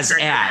 not as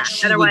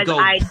Ash. Otherwise,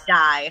 I'd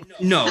die.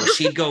 No,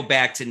 she'd go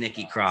back to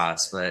Nikki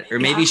Cross, or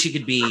maybe she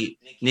could be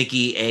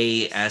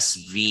Nikki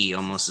ASV,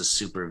 almost a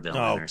super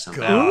villain or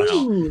something.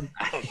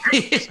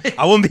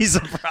 I wouldn't be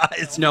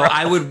surprised. No,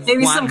 I would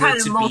maybe want some her kind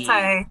of to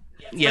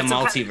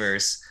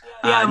multiverse.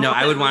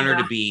 I would want her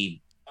to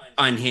be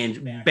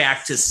unhinged,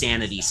 back to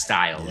Sanity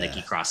style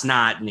Nikki Cross,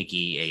 not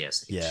Nikki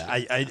AS.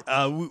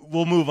 Yeah,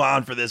 we'll move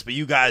on for this, but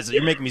you guys,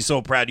 you're making me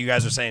so proud. You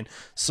guys are saying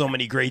so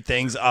many great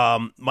things.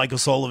 Michael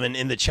Sullivan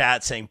in the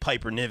chat saying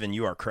Piper Niven.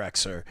 You are correct,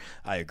 sir.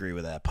 I agree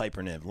with that.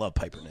 Piper Niven. Love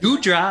Piper Niven.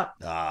 Dewdrop.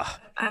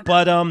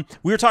 But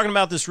we were talking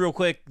about this real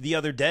quick the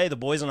other day, the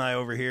boys and I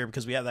over here,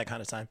 because we have that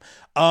kind of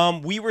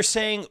time. We were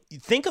saying,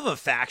 think of a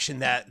faction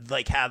that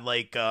had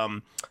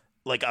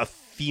a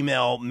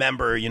female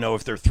member,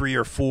 if they're 3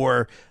 or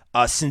 4,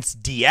 since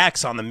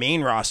DX on the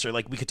main roster.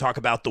 Like we could talk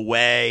about The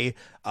Way,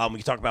 we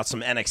could talk about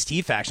some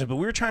NXT factions, but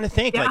we were trying to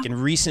think like in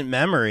recent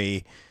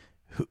memory,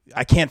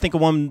 I can't think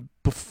of one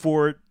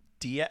before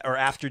DX or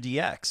after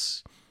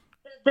DX.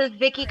 Does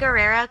Vicky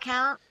Guerrero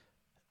count?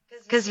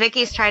 Because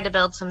Vicky's tried to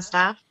build some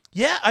stuff.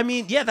 Yeah, I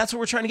mean, that's what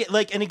we're trying to get.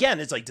 Like, and again,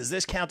 it's like, does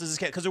this count?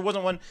 Because there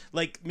wasn't one,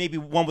 maybe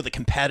one with a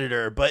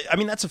competitor. But I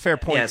mean, that's a fair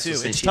point too.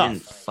 It's tough.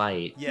 Didn't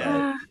fight.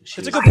 Yeah, it's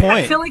a good point. I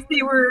just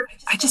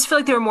feel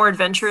like they were more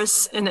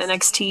adventurous in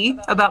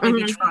NXT about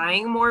maybe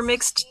trying more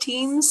mixed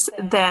teams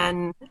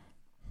than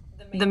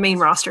the main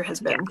roster has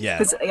been. Yeah,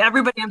 because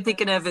everybody I'm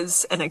thinking of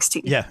is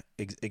NXT. Yeah,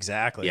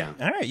 exactly. Yeah.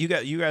 All right, you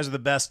guys are the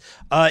best.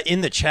 In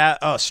the chat,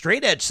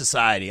 Straight Edge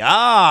Society.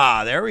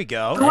 There we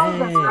go.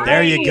 Oh,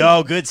 there you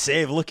go. Good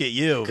save. Look at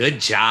you. Good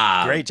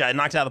job. Great job.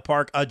 Knocked it out of the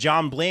park.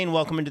 John Blaine,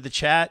 welcome into the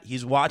chat.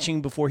 He's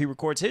watching before he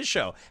records his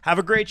show. Have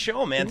a great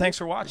show, man. Thanks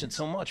for watching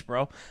so much,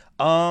 bro.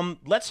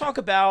 Let's talk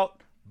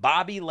about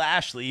Bobby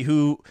Lashley,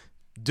 who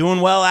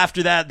doing well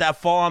after that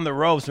fall on the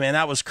ropes, man.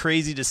 That was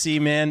crazy to see,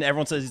 man.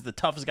 Everyone says he's the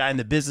toughest guy in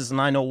the business, and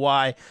I know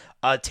why.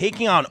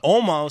 Taking on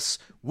Omos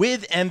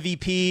with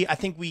MVP. I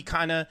think we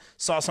kind of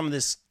saw some of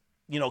this,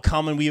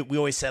 coming. We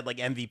always said like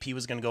MVP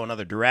was going to go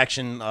another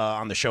direction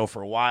on the show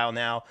for a while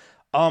now.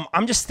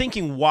 I'm just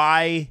thinking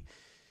why.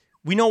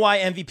 We know why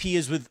MVP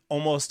is with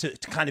Omos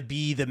to kind of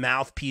be the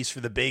mouthpiece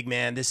for the big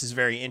man. This is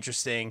very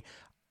interesting.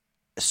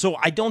 So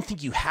I don't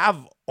think you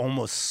have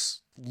Omos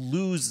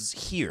lose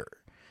here.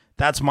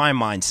 That's my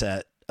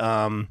mindset.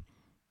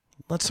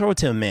 Let's throw it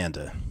to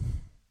Amanda.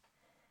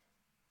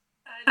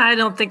 I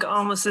don't think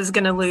Omos is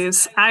going to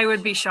lose. I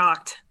would be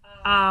shocked.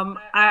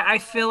 I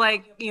feel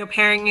like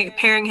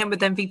pairing him with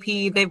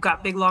MVP, they've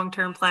got big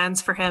long-term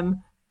plans for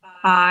him,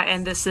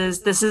 and this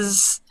is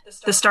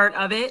the start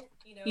of it.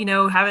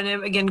 Having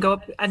him again go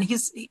up, and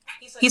he's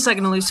not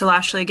going to lose to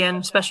Lashley again,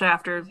 especially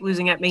after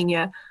losing at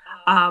Mania.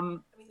 I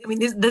mean,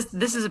 this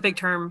is a big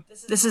term.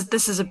 This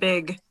is a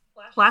big.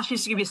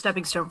 Lashley's going to be a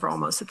stepping stone for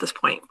Omos at this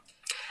point.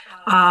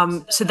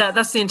 So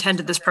that's the intent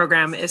of this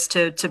program, is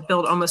to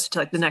build Omos to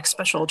like the next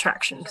special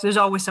attraction. Because there's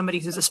always somebody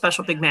who's a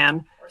special big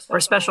man or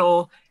a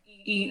special,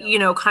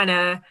 kind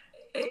of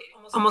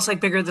almost like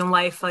bigger than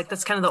life. Like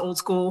that's kind of the old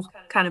school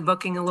kind of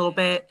booking a little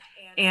bit.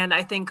 And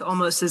I think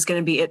Omos is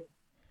going to be it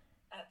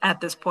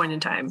at this point in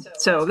time.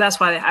 So that's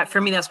why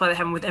that's why they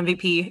have him with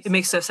MVP. It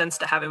makes no sense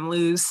to have him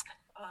lose.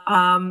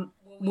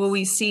 Will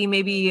we see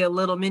maybe a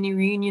little mini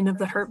reunion of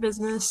the Hurt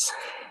Business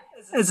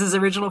as his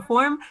original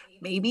form?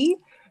 Maybe.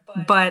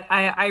 But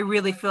I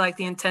really feel like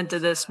the intent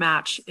of this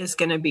match is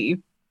going to be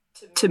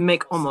to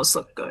make Omos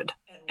look good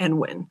and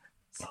win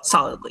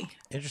solidly.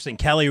 Interesting.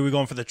 Kelley, are we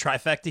going for the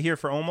trifecta here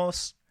for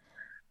Omos?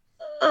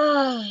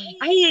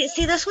 I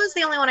see. This was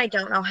the only one I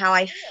don't know how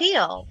I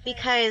feel,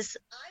 because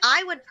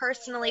I would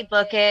personally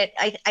book it.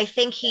 I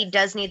think he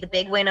does need the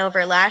big win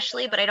over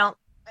Lashley, but I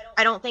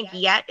I don't think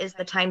yet is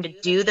the time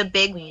to do the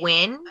big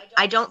win.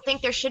 I don't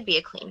think there should be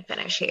a clean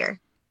finish here.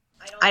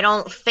 I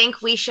don't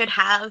think we should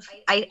have,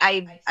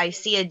 I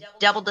see a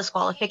double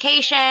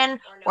disqualification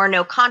or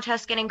no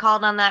contest getting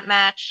called on that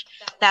match.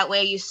 That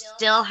way you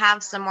still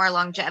have some more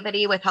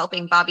longevity with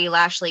helping Bobby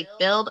Lashley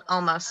build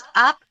almost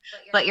up,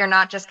 but you're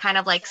not just kind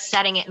of like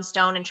setting it in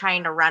stone and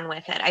trying to run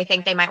with it. I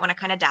think they might want to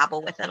kind of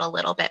dabble with it a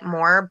little bit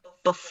more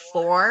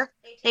before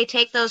they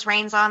take those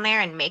reins on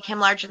there and make him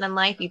larger than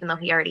life, even though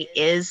he already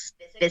is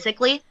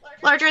physically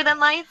larger than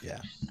life.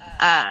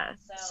 Yeah.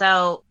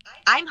 So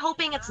I'm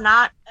hoping it's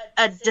not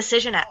a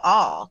decision at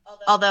all.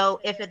 Although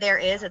if there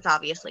is, it's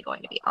obviously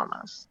going to be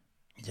almost.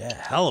 Yeah,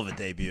 hell of a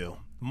debut.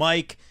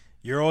 Mike,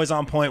 you're always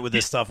on point with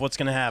this stuff. What's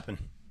going to happen?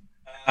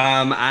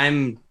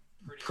 I'm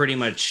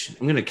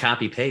going to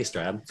copy paste,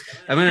 Rob.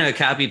 I'm going to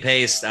copy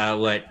paste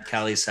what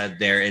Kelley said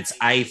there.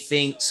 I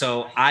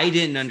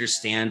didn't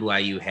understand why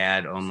you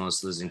had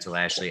Omos losing to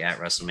Lashley at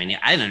WrestleMania.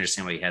 I didn't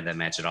understand why you had that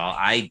match at all.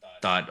 I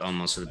thought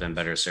Omos would have been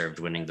better served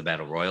winning the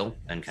Battle Royal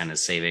and kind of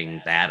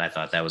saving that. I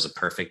thought that was a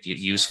perfect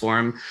use for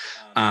him.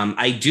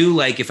 I do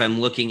like, if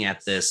I'm looking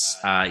at this,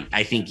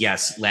 I think,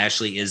 yes,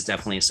 Lashley is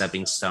definitely a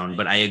stepping stone,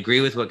 but I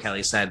agree with what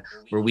Kelley said,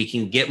 where we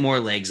can get more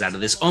legs out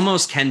of this.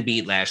 Omos can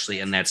beat Lashley,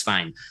 and that's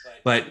fine.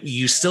 But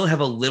you still have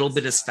a little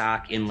bit of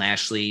stock in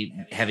Lashley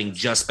having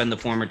just been the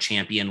former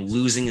champion,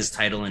 losing his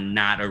title in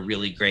not a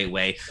really great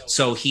way.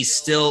 So he's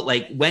still,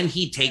 like, when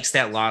he takes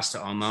that loss to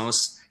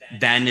Omos,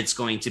 then it's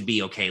going to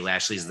be, okay,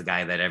 Lashley's the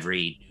guy that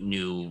every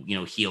new,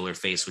 heel or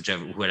face,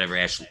 whatever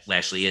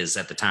Lashley is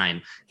at the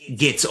time,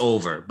 gets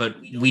over. But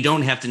we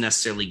don't have to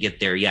necessarily get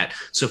there yet.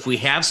 So if we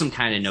have some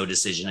kind of no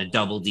decision, a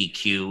double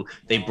DQ,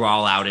 they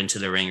brawl out into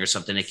the ring or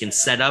something, it can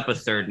set up a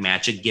third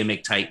match, a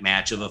gimmick type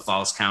match of a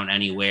false count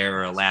anywhere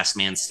or a last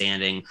man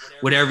standing,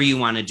 whatever you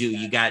want to do.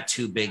 You got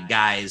two big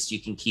guys, you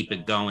can keep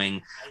it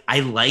going. I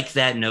like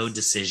that no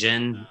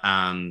decision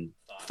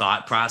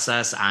thought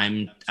process.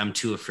 I'm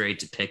too afraid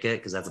to pick it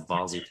because that's a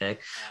ballsy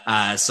pick.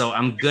 So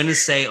I'm gonna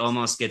say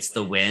Omos gets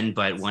the win,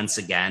 but once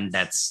again,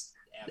 that's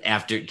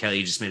after Kelley,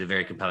 you just made a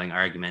very compelling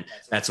argument.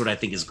 That's what I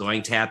think is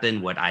going to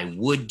happen. What I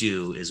would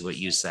do is what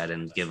you said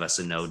and give us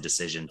a no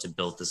decision to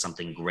build to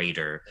something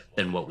greater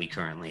than what we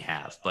currently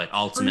have. But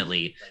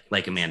ultimately,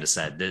 like Amanda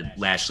said, the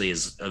Lashley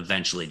is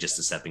eventually just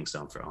a stepping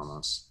stone for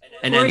Omos.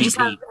 And or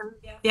MVP.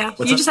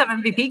 Just have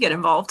MVP get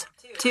involved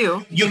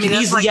too. You can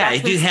easily,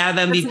 if you have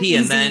MVP,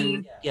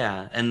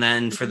 and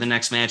then for the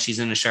next match, he's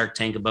in a Shark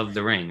Tank above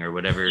the ring or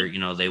whatever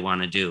they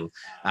want to do.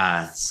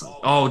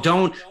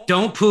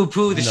 Don't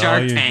poo-poo the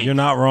Shark Tank. You're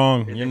not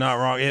wrong. You're not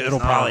wrong. It'll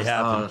probably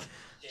happen.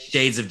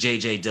 Shades of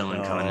JJ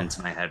Dillon coming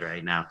into my head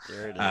right now.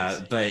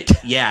 But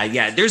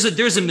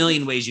there's a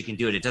million ways you can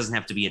do it. It doesn't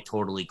have to be a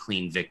totally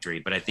clean victory,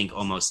 but I think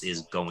Omos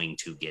is going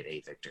to get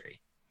a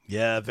victory.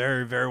 Yeah,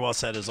 very, very well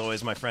said as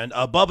always, my friend.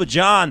 Bubba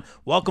John,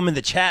 welcome in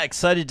the chat.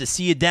 Excited to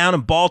see you down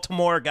in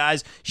Baltimore,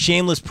 guys.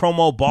 Shameless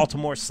promo,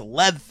 Baltimore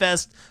Celeb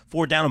Fest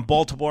for down in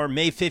Baltimore,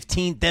 May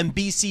 15th. Then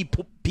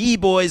BCP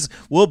boys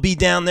will be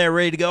down there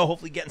ready to go.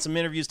 Hopefully getting some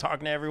interviews,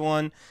 talking to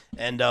everyone.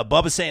 And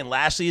Bubba saying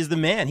Lashley is the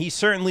man. He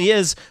certainly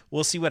is.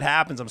 We'll see what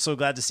happens. I'm so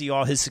glad to see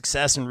all his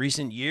success in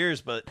recent years.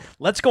 But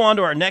let's go on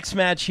to our next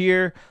match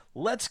here.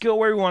 Let's go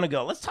where we want to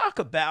go. Let's talk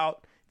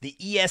about the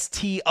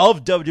EST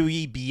of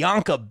WWE,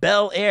 Bianca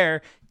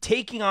Belair,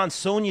 taking on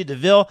Sonya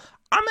Deville.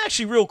 I'm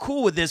actually real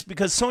cool with this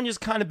because Sonya's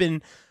kind of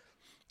been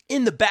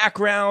in the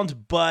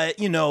background, but,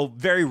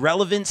 very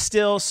relevant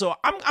still. So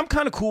I'm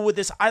kind of cool with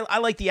this. I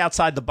like the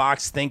outside the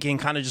box thinking,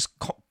 kind of just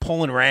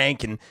pulling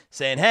rank and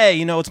saying, hey,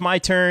 it's my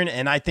turn.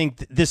 And I think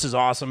this is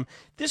awesome.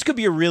 This could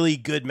be a really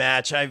good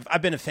match.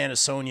 I've been a fan of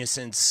Sonya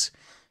since,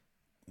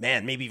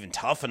 maybe even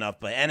Tough Enough,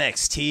 but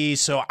NXT.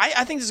 So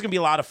I think this is going to be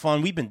a lot of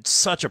fun. We've been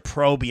such a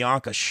pro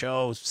Bianca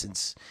show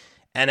since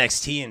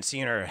NXT and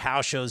seeing her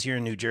house shows here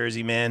in New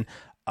Jersey, man.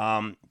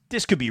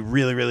 This could be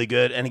really, really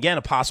good. And again,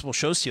 a possible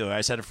show stealer.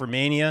 I said it for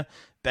Mania,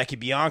 Becky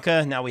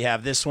Bianca. Now we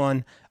have this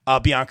one.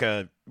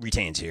 Bianca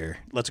retains here.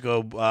 Let's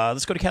go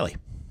to Kelley.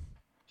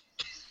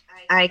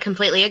 I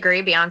completely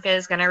agree. Bianca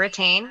is going to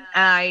retain.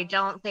 I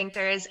don't think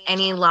there is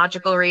any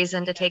logical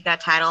reason to take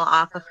that title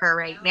off of her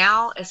right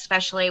now,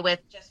 especially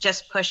with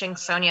just pushing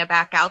Sonya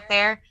back out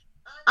there,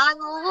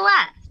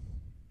 unless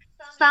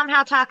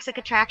somehow Toxic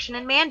Attraction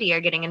and Mandy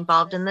are getting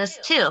involved in this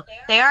too.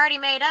 They already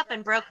made up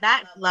and broke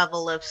that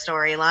level of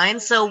storyline,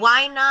 so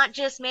why not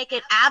just make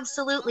it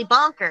absolutely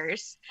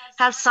bonkers,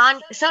 have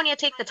Sonya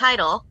take the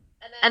title,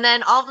 and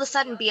then all of a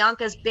sudden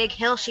Bianca's big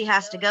hill she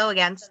has to go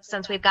against,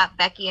 since we've got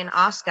Becky and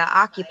Asuka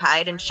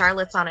occupied and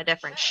Charlotte's on a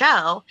different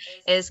show,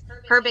 is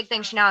her big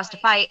thing she now has to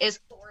fight is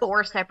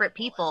 4 separate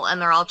people and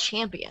they're all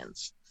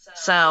champions.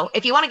 So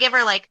if you want to give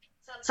her like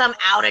some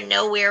out of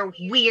nowhere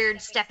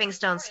weird stepping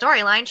stone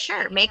storyline,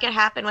 sure, make it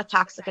happen with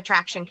Toxic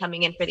Attraction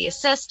coming in for the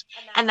assist,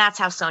 and that's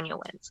how Sonya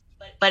wins.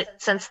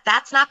 But since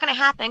that's not going to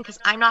happen because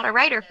I'm not a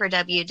writer for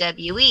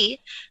WWE,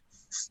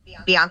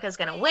 Bianca's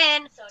going to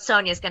win.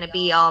 Sonya's going to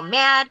be all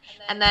mad.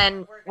 And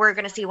then we're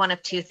going to see one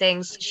of two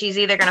things. She's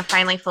either going to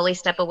finally fully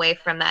step away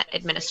from that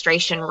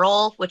administration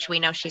role, which we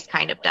know she's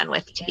kind of done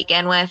with to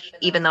begin with,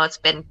 even though it's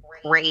been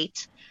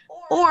great.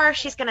 Or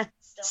she's going to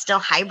still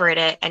hybrid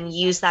it and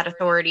use that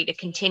authority to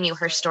continue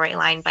her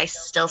storyline by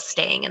still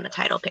staying in the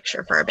title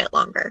picture for a bit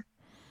longer.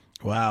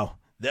 Wow.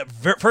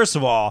 First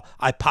of all,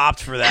 I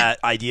popped for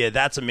that idea.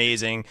 That's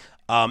amazing.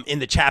 In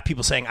the chat,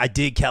 people saying, I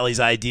dig Kelley's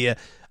idea.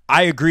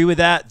 I agree with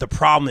that. The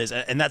problem is,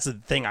 and that's the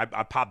thing I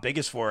pop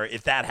biggest for,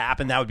 if that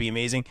happened, that would be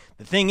amazing.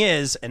 The thing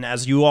is, and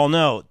as you all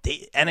know,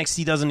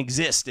 NXT doesn't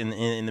exist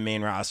in the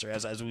main roster,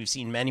 as we've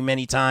seen many,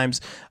 many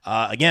times.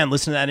 Again,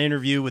 listen to that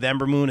interview with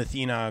Ember Moon,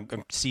 Athena on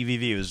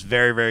CVV. It was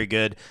very, very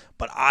good.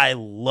 But I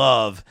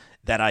love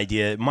that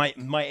idea. My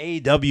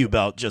AEW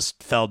belt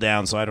just fell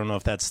down, so I don't know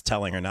if that's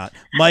telling or not.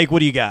 Mike, what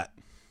do you got?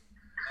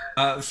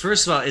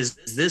 First of all, is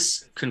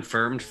this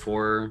confirmed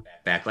for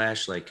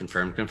Backlash? Like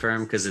confirmed?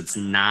 Because it's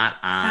not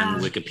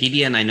on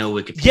Wikipedia, and I know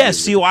Wikipedia. Yes,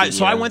 so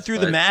I went through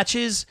the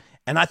matches,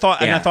 and I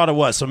thought it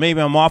was. So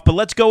maybe I'm off, but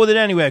let's go with it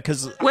anyway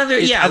because I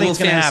think it's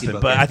going to happen.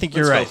 But I think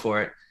you're right. Go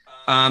for it.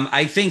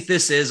 I think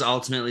this is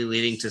ultimately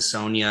leading to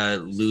Sonya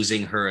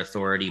losing her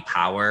authority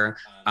power.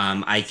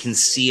 I can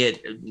see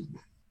it.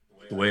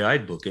 The way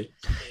I'd book it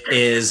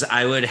is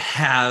I would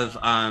have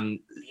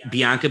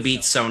Bianca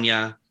beat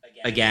Sonya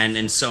again,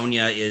 and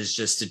Sonya is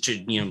just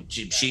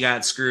she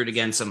got screwed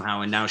again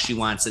somehow, and now she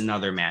wants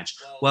another match.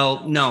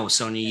 Well, no,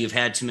 Sonya, you've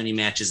had too many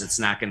matches. It's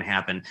not going to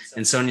happen.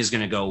 And Sonya's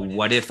going to go,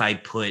 what if I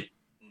put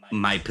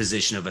my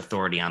position of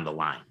authority on the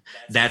line?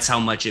 That's how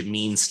much it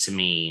means to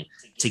me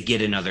to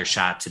get another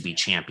shot to be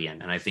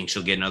champion. And I think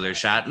she'll get another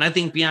shot, and I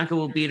think Bianca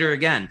will beat her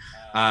again.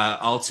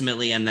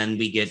 Ultimately, and then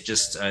we get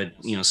just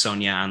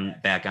Sonya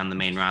back on the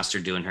main roster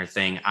doing her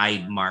thing.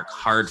 I mark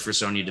hard for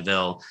Sonya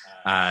Deville.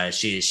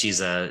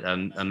 She's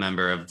a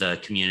member of the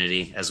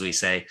community, as we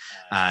say.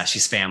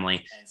 She's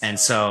family, and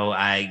so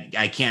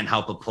I can't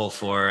help but pull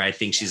for her. I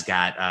think she's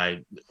got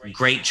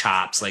great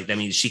chops.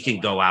 She can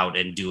go out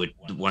and do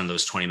one of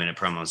those 20-minute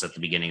promos at the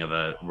beginning of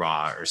a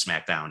Raw or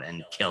SmackDown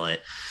and kill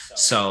it.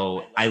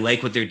 So I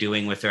like what they're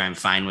doing with her. I'm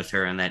fine with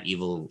her in that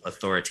evil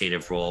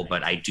authoritative role,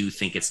 but I do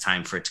think it's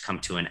time for it to come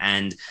to an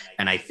end.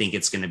 And I think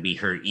it's going to be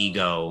her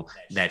ego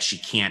that she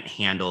can't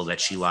handle that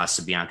she lost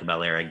to Bianca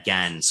Belair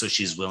again. So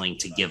she's willing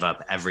to give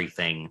up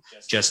everything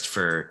just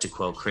for, to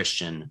quote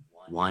Christian,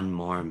 one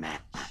more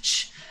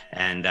match.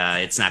 And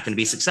it's not going to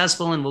be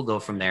successful. And we'll go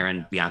from there.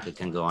 And Bianca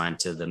can go on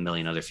to the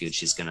million other feuds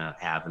she's going to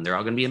have. And they're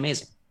all going to be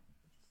amazing.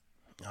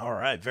 All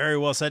right, very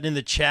well said. In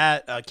the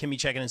chat, Kimmy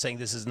checking in saying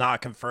this is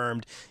not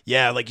confirmed.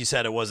 Yeah, like you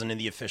said, it wasn't in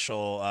the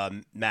official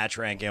match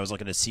ranking. I was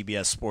looking at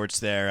CBS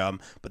Sports there.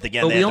 But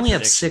again, we only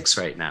have 6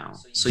 right now,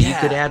 so you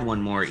could add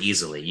one more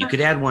easily.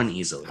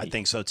 I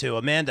think so too.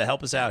 Amanda,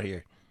 help us out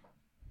here.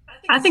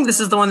 I think this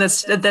is the one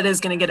that is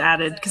going to get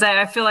added because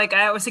I feel like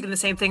I was thinking the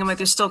same thing. I'm like,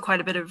 there's still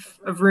quite a bit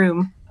of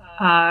room,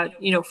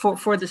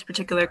 for this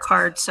particular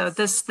card. So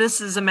this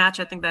is a match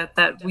I think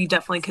that we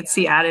definitely could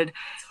see added.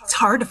 It's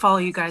hard to follow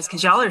you guys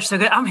because y'all are so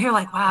good. I'm here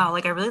like, wow,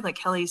 like I really like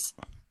Kelley's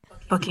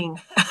booking.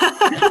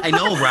 I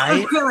know,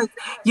 right?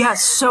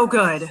 So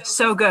good.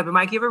 But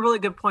Mike, you have a really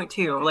good point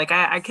too. Like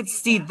I could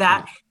see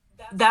that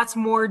that's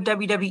more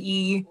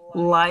WWE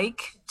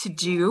like to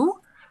do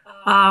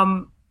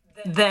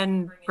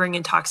than bring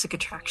in Toxic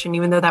Attraction,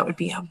 even though that would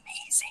be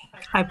amazing.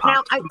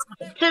 Now,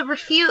 to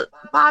refute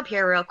Bob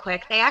here real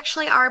quick, they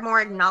actually are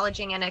more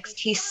acknowledging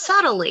NXT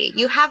subtly.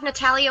 You have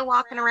Natalya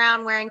walking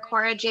around wearing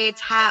Cora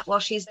Jade's hat while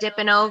she's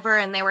dipping over,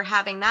 and they were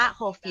having that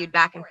whole feud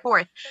back and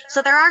forth.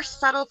 So there are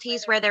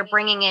subtleties where they're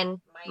bringing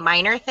in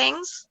minor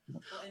things.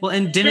 Well,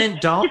 and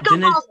didn't balls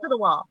to the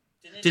wall.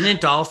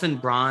 Didn't Dolph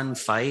and Braun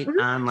fight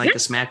on a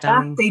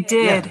SmackDown? They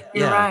did.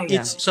 You're right.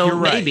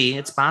 Maybe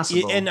it's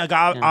possible. And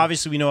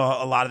obviously we know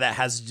a lot of that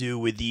has to do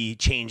with the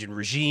change in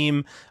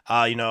regime.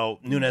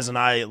 Nunes and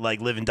I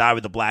live and die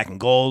with the black and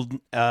gold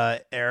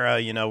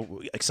era.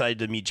 Excited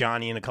to meet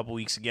Johnny in a couple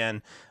weeks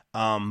again.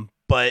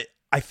 But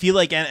I feel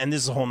like, and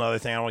this is a whole nother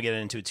thing, I don't want to get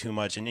into it too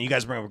much. And you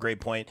guys bring up a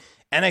great point.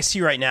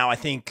 NXT right now, I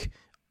think,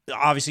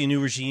 obviously a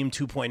new regime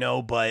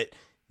 2.0, but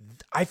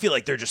I feel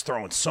like they're just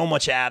throwing so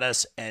much at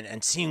us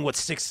and seeing what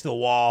sticks to the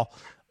wall.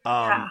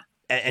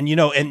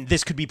 And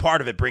this could be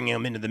part of it, bringing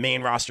them into the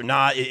main roster.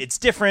 It's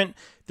different.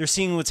 They're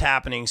seeing what's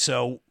happening.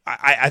 So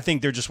I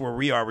think they're just where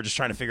we are. We're just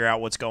trying to figure out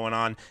what's going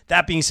on.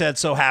 That being said,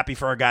 so happy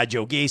for our guy,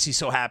 Joe Gacy.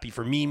 So happy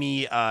for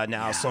Mimi,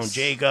 Sloan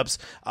Jacobs.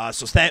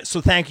 So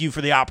thank you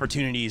for the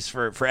opportunities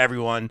for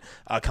everyone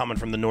coming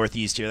from the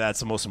Northeast here. That's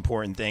the most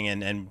important thing.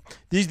 And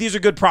these are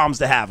good problems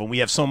to have when we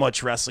have so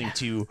much wrestling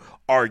to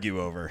argue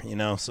over,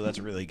 so that's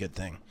a really good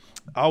thing.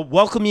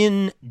 Welcome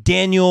in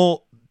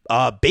Daniel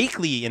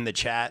Bakley in the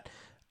chat.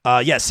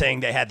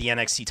 Saying they had the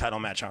NXT title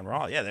match on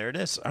Raw. Yeah, there it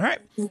is. All right.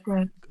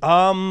 Okay.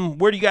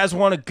 Where do you guys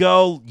want to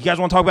go? You guys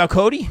want to talk about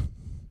Cody?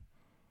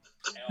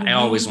 I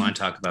always want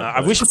to talk about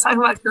Cody. Let's talk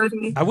about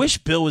Cody. I wish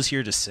Bill was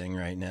here to sing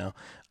right now.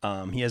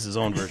 He has his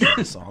own version of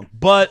the song.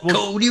 But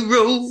Cody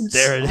Rhodes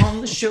there it is.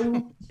 On the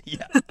show.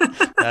 Yeah,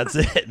 that's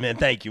it, man.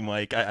 Thank you,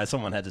 Mike.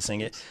 Someone had to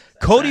sing it.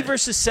 Cody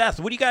versus Seth.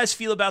 What do you guys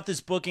feel about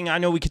this booking? I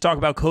know we could talk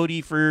about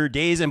Cody for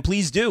days, and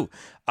please do.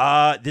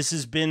 This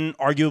has been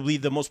arguably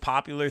the most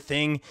popular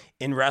thing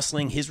in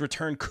wrestling. His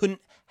return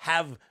couldn't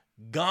have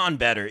gone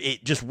better.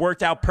 It just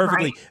worked out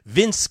perfectly. Right.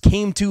 Vince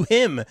came to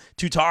him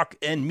to talk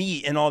and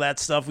meet and all that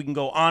stuff. We can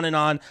go on and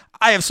on.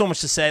 I have so much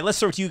to say. Let's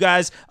start with you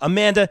guys.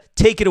 Amanda,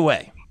 take it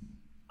away.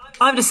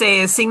 All I have to say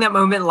is seeing that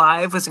moment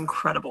live was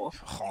incredible.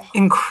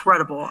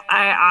 Incredible.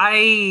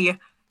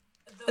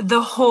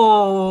 The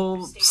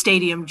whole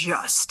stadium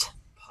just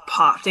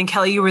popped. And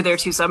Kelley, you were there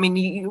too. So, I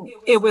mean,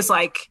 it was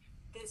like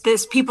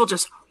this, people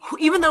just,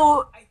 even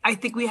though I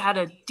think we had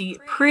a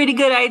pretty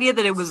good idea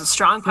that it was a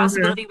strong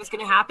possibility it was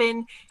going to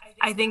happen,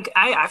 I think,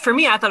 for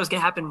me, I thought it was going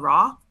to happen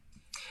Raw.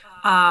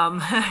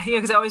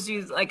 Because I always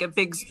do like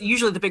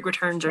usually the big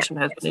returns are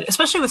sometimes,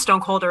 especially with Stone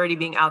Cold already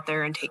being out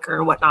there and Taker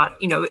and whatnot,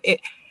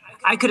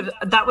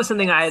 that was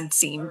something I had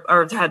seen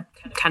or had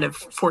kind of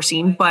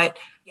foreseen, but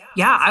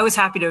yeah, I was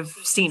happy to have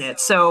seen it.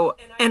 So,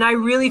 and I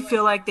really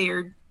feel like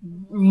they're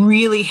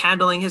really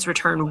handling his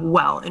return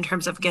well in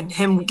terms of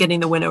him getting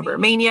the win over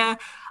Mania,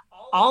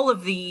 all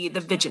of the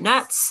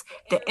vignettes,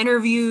 the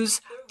interviews,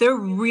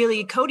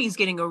 Cody's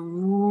getting a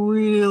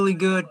really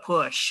good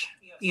push,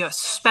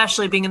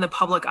 especially being in the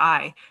public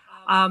eye,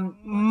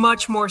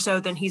 much more so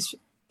than he's,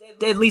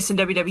 at least in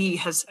WWE,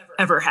 has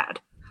ever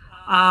had.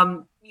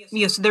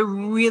 So they're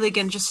really,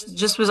 again,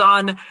 just was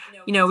on,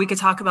 we could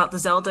talk about the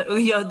Zelda,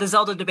 the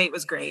Zelda debate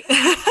was great.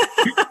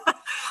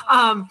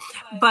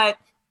 But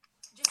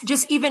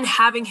just even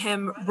having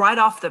him right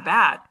off the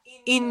bat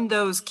in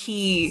those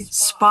key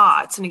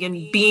spots, and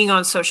again, being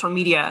on social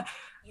media,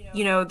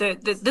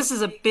 this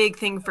is a big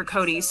thing for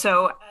Cody.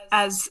 So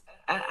and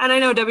I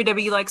know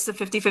WWE likes the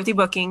 50-50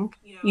 booking,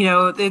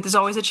 there's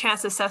always a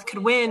chance that Seth could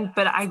win,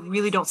 but I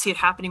really don't see it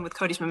happening with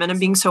Cody's momentum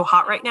being so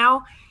hot right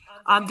now.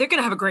 They're going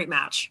to have a great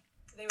match.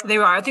 They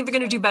are. I think they're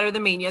going to do better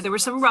than Mania. There were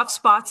some rough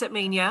spots at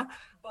Mania,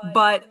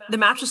 but the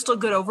match was still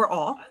good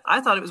overall. I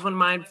thought it was one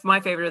of my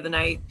favorite of the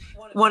night,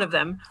 one of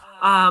them.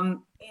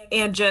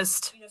 And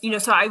just,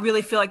 so I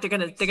really feel like they're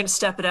going to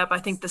step it up. I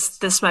think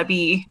this might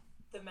be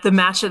the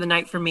match of the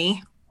night for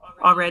me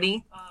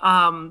already.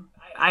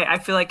 I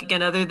feel like,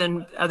 again, other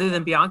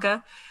than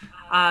Bianca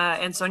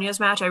and Sonya's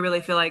match, I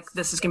really feel like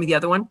this is going to be the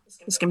other one.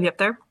 It's going to be up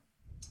there.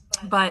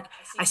 But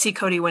I see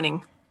Cody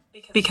winning.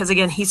 Because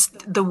again,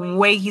 the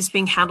way he's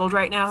being handled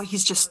right now,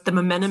 the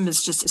momentum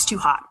is too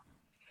hot.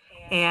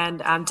 And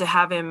to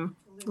have him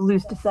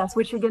lose to Seth,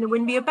 which again, it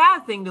wouldn't be a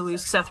bad thing to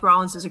lose. Seth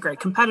Rollins is a great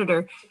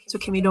competitor, so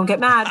Kimmy, don't get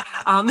mad.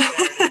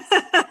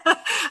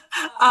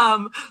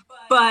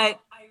 But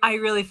I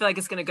really feel like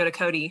it's going to go to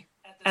Cody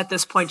at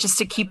this point, just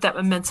to keep that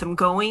momentum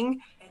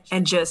going.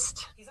 And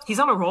he's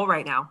on a roll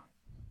right now.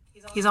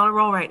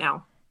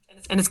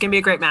 And it's going to be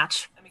a great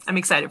match. I'm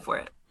excited for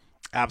it.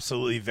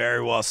 Absolutely.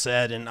 Very well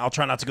said. And I'll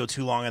try not to go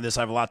too long on this. I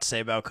have a lot to say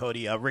about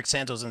Cody. Rick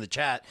Santos in the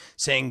chat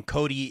saying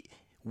Cody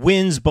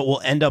wins, but will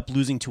end up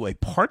losing to a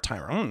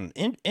part-timer.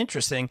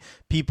 Interesting.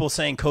 People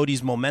saying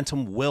Cody's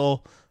momentum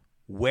will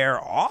wear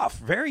off.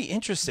 Very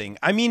interesting.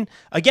 I mean,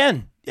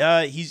 again,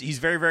 he's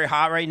very, very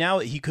hot right now.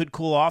 He could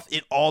cool off.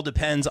 It all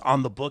depends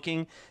on the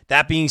booking.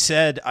 That being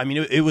said, I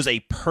mean, it was a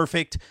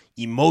perfect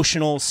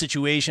emotional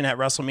situation at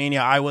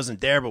WrestleMania. I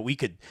wasn't there, but we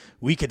could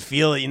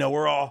feel it.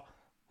 We're all,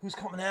 who's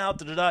coming out?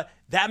 Da-da-da.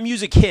 That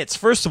music hits.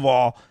 First of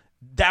all,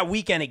 that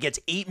weekend it gets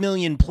 8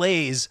 million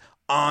plays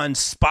on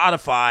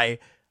Spotify.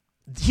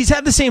 He's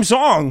had the same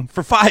song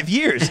for 5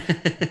 years,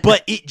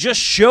 but it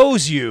just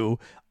shows you.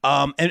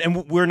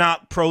 And we're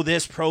not pro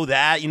this, pro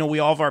that. We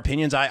all have our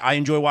opinions. I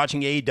enjoy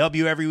watching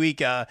AEW every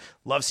week.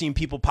 Love seeing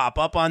people pop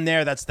up on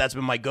there. That's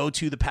been my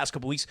go-to the past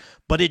couple weeks.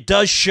 But it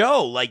does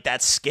show like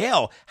that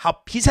scale. How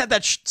he's had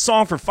that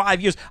song for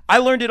 5 years. I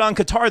learned it on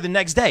Qatar the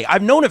next day.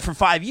 I've known it for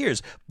 5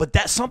 years. But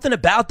that's something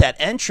about that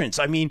entrance.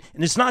 I mean,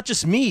 and it's not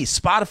just me.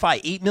 Spotify,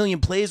 8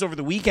 million plays over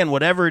the weekend,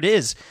 whatever it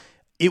is.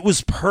 It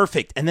was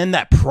perfect. And then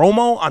that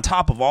promo on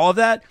top of all of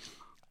that,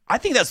 I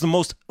think that's the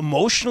most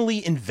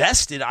emotionally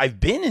invested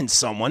I've been in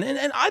someone.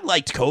 And I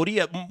liked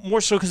Cody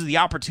more so because of the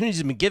opportunities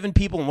he's been giving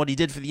people and what he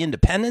did for the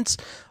independents.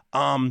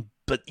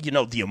 But,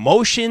 the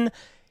emotion,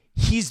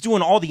 he's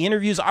doing all the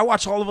interviews. I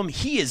watch all of them.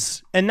 He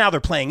is, and now they're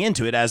playing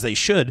into it as they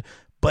should,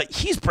 but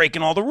he's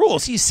breaking all the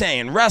rules. He's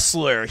saying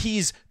wrestler.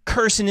 He's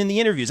cursing in the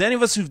interviews. Any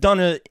of us who've done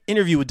an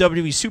interview with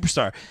WWE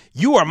Superstar,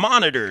 you are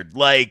monitored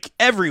like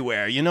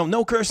everywhere.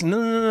 No cursing.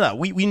 No.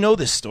 We know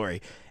this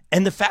story.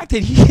 And the fact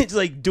that he's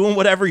like doing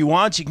whatever he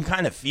wants, you can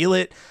kind of feel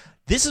it.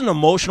 This is an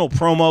emotional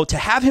promo. To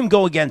have him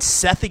go against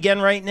Seth again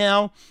right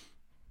now,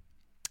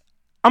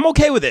 I'm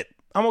okay with it.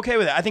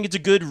 I think it's a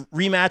good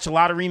rematch, a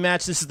lot of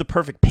rematch. This is the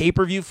perfect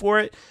pay-per-view for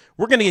it.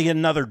 We're going to get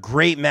another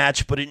great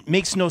match, but it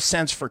makes no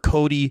sense for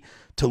Cody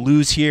to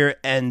lose here.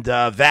 And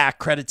Vac,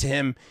 credit to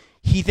him,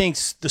 he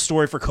thinks the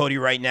story for Cody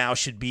right now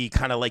should be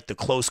kind of like the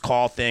close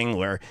call thing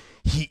where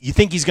you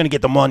think he's going to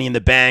get the money in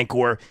the bank,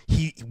 or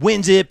he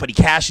wins it, but he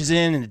cashes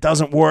in and it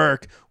doesn't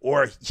work,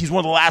 or he's one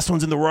of the last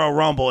ones in the Royal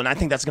Rumble. And I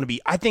think that's going to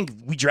be, I think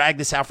we drag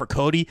this out for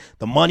Cody.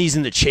 The money's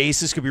in the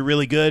chase. This could be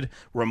really good.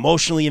 We're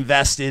emotionally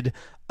invested.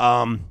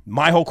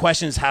 My whole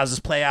question is, how does this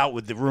play out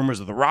with the rumors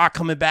of The Rock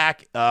coming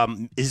back?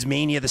 Is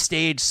Mania the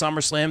stage?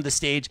 SummerSlam the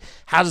stage?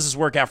 How does this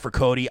work out for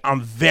Cody?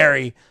 I'm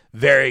very,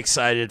 very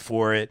excited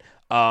for it.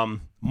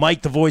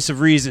 Mike, the voice of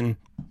reason,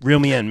 reel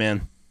me in,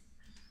 man.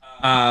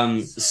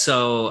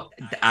 So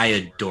I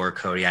adore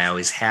Cody. I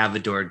always have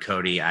adored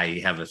Cody. I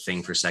have a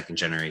thing for second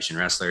generation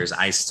wrestlers.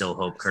 I still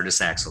hope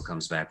Curtis Axel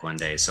comes back one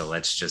day. So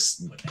let's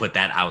just put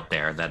that out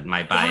there, that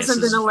my bias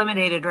hasn't been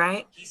eliminated,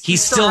 right?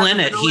 He's still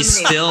in it. He's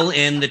still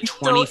in the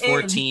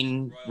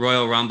 2014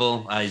 Royal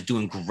Rumble. He's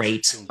doing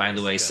great, by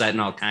the way, setting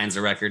all kinds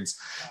of records.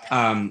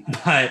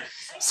 But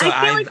so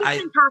I feel like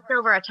he's been talked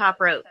over a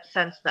top rope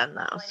since then,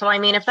 though. So I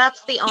mean, if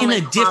that's the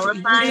only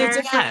qualifier,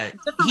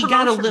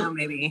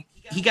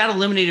 he got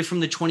eliminated from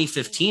the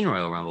 2015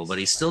 Royal Rumble, but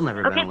he's still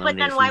never been eliminated. Okay,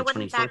 but then why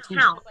wouldn't that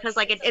count? Because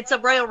like it's a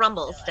Royal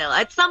Rumble still.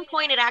 At some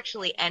point, it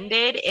actually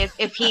ended.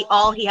 If he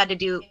had to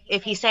do,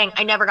 if he's saying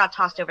I never got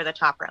tossed over the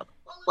top rope.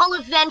 Well,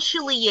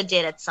 eventually you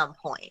did at some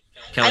point.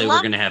 Kelley, we're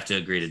going to have to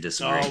agree to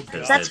disagree.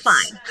 That's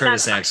fine.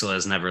 Curtis Axel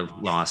has never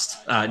lost.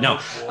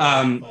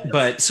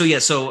 But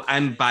so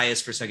I'm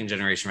biased for second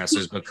generation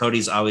wrestlers, but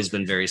Cody's always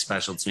been very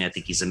special to me. I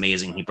think he's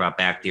amazing. He brought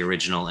back the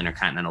original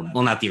Intercontinental,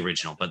 well, not the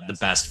original, but the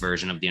best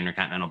version of the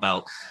Intercontinental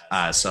belt.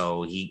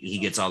 So he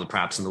gets all the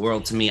props in the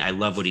world to me. I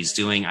love what he's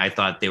doing. I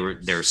thought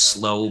their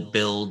slow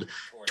build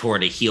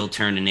toward a heel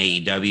turn in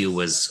AEW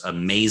was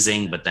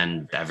amazing, but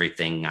then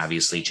everything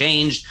obviously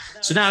changed.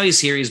 So now he's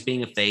here, he's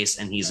being a face,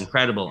 and he's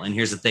incredible. And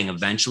here's the thing,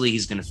 eventually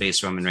he's going to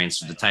face Roman Reigns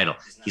for the title.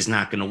 He's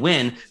not going to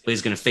win, but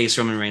he's going to face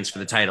Roman Reigns for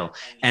the title.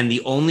 And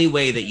the only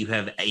way that you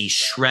have a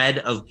shred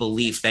of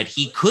belief that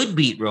he could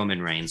beat Roman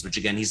Reigns, which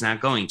again, he's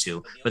not going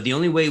to, but the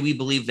only way we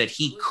believe that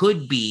he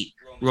could beat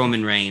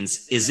Roman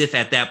Reigns is if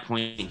at that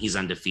point he's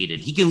undefeated.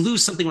 He can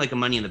lose something like a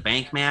Money in the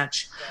Bank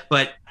match,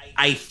 but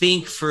I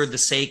think for the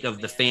sake of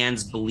the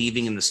fans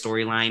believing in the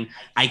storyline,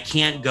 I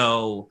can't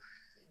go.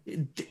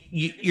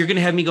 You're going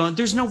to have me going,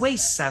 there's no way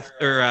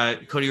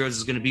Cody Rhodes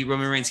is going to beat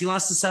Roman Reigns. He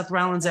lost to Seth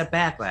Rollins at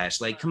Backlash.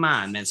 Like, come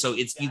on, man. So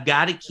you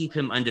got to keep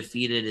him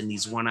undefeated in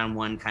these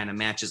one-on-one kind of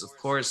matches. Of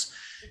course,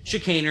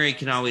 chicanery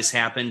can always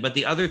happen. But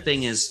the other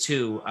thing is,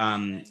 too,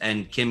 and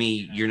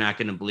Kimmy, you're not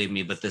going to believe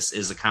me, but this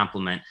is a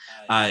compliment.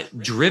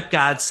 Drip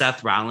God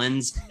Seth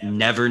Rollins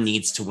never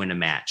needs to win a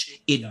match.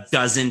 It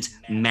doesn't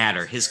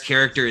matter. His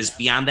character is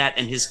beyond that,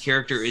 and his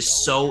character is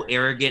so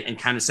arrogant and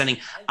condescending.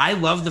 I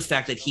love the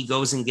fact that he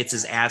goes and gets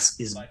his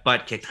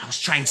butt kicked. I was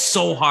trying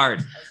so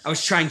hard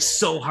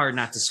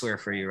not to swear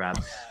for you,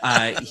 Rob.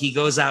 He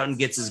goes out and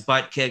gets his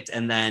butt kicked,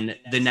 and then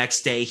the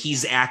next day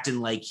he's acting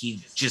like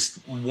he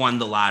just won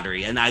the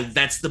lottery. And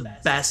that's the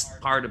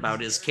best part about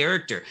his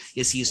character,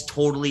 is he's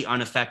totally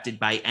unaffected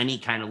by any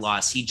kind of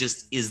loss. He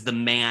just is the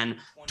man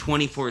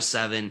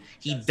 24/7.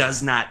 He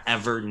does not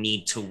ever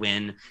need to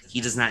win.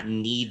 He does not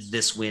need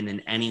this win in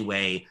any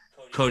way.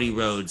 Cody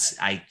Rhodes,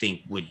 I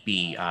think, would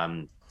be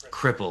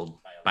crippled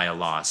by a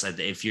loss.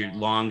 If you're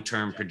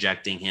long-term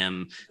projecting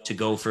him to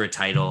go for a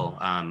title,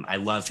 I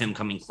love him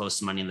coming close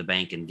to Money in the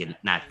Bank and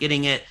not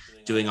getting it,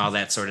 doing all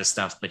that sort of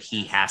stuff, but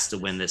he has to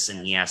win this,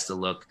 and he has to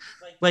look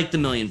like the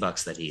 $1 million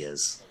that he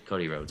is.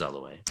 Cody Rhodes all the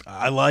way.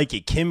 I like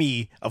it.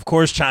 Kimmy, of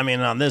course, chiming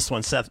in on this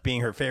one, Seth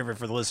being her favorite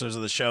for the listeners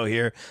of the show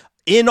here.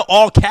 In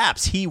all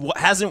caps, he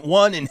hasn't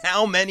won in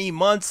how many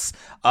months?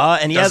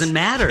 And he doesn't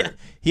matter.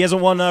 He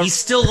hasn't won. He's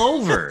still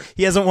over.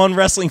 He hasn't won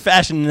Wrestling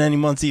Fashion in any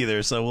months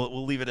either. So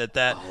we'll leave it at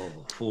that.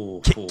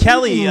 Cool.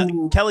 Kelley,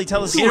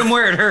 tell us. Hit him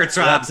where it hurts,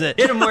 Rob. That's it.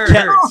 Hit him where it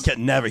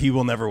hurts. He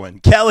will never win.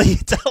 Kelley,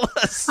 tell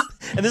us.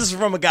 And this is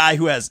from a guy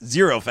who has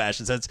zero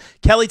fashion sense.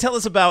 Kelley, tell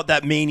us about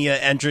that Mania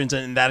entrance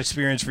and that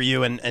experience for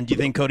you. And do you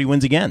think Cody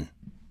wins again?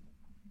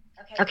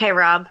 Okay,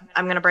 Rob,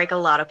 I'm going to break a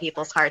lot of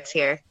people's hearts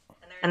here.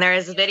 And there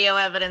is video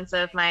evidence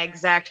of my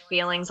exact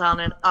feelings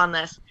on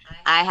this.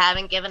 I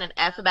haven't given an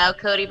F about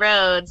Cody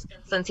Rhodes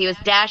since he was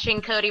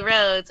dashing Cody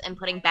Rhodes and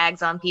putting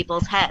bags on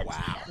people's heads.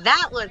 Wow.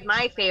 That was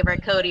my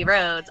favorite Cody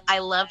Rhodes. I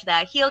loved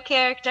that heel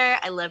character.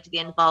 I loved the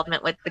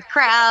involvement with the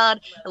crowd.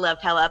 I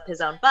loved how up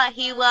his own butt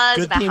he was,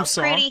 good about how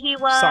song. Pretty he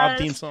was. Solid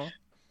theme song.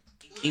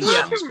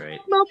 Yeah, was great.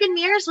 Smoke and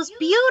Mirrors was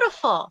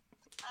beautiful.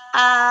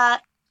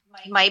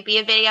 Might be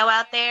a video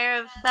out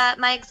there of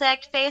my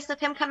exact face of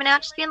him coming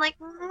out just being like,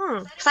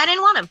 because I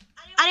didn't want him.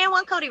 I didn't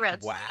want Cody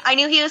Rhodes. Wow. I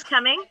knew he was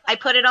coming. I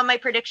put it on my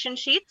prediction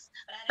sheets,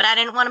 but I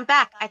didn't want him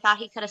back. I thought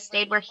he could have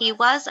stayed where he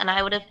was, and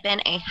I would have been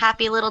a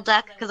happy little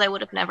duck because I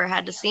would have never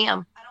had to see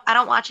him. I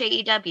don't watch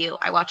AEW.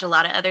 I watch a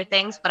lot of other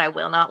things, but I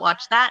will not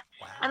watch that.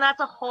 Wow. And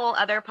that's a whole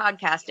other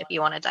podcast if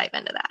you want to dive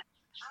into that.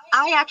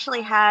 I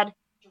actually had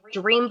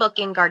Dream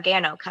Booking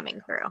Gargano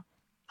coming through.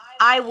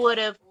 I would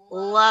have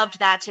loved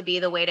that to be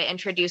the way to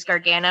introduce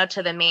Gargano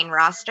to the main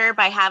roster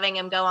by having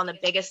him go on the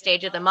biggest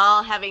stage of them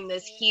all, having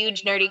this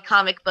huge nerdy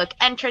comic book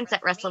entrance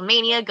at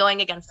WrestleMania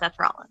going against Seth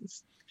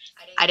Rollins.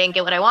 I didn't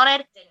get what I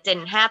wanted.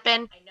 Didn't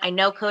happen. I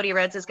know Cody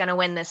Rhodes is going to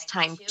win this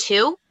time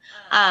too.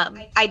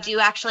 I do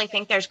actually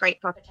think there's great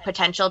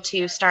potential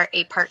to start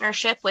a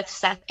partnership with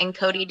Seth and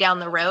Cody down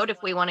the road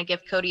if we want to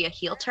give Cody a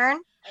heel turn.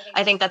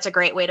 I think that's a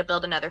great way to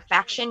build another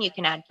faction. You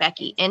can add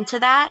Becky into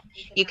that.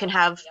 You can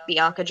have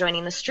Bianca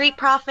joining the Street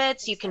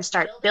Profits. You can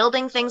start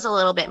building things a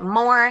little bit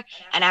more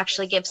and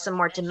actually give some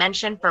more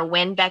dimension for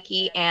when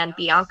Becky and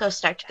Bianca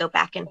start to go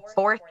back and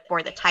forth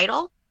for the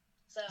title.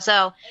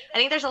 So I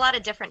think there's a lot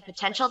of different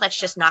potential that's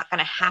just not going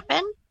to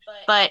happen,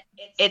 but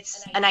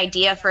it's an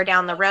idea for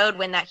down the road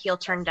when that heel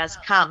turn does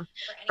come.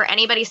 For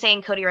anybody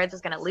saying Cody Rhodes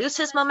is going to lose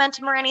his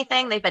momentum or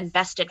anything, they've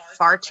invested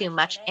far too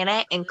much in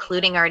it,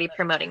 including already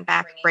promoting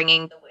back,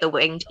 bringing the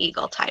Winged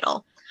Eagle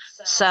title.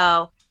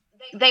 So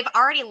they've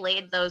already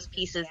laid those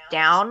pieces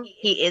down.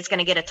 He is going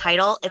to get a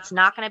title. It's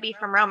not going to be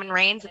from Roman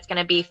Reigns. It's going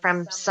to be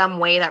from some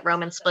way that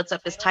Roman splits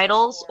up his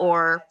titles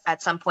or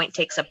at some point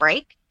takes a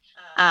break.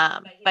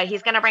 But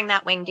he's going to bring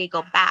that Winged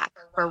Eagle back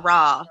for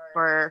Raw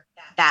for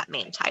that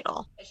main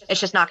title. It's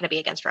just not going to be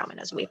against Roman,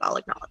 as we've all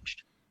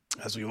acknowledged.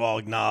 As we've all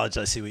acknowledged,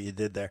 I see what you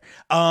did there.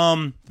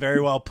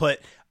 Very well put.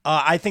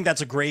 I think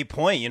that's a great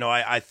point.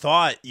 I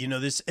thought,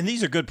 this, and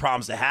these are good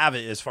problems to have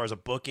it as far as a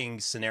booking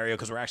scenario,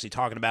 because we're actually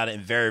talking about it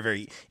and very,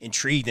 very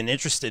intrigued and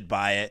interested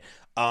by it.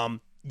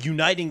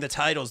 Uniting the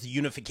titles, the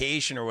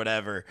unification or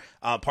whatever.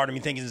 Part of me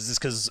thinking, is this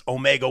because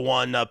Omega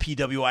won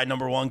PWI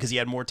 #1 because he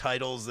had more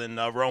titles than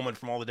Roman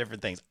from all the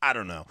different things? I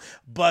don't know.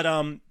 But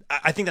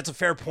I think that's a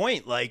fair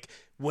point. Like,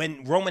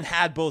 when Roman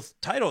had both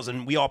titles,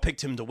 and we all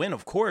picked him to win,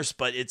 of course,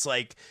 but it's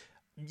like,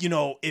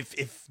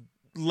 if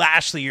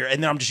Lashley,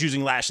 and then I'm just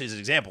using Lashley as an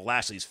example.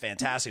 Lashley is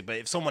fantastic, but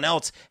if someone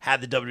else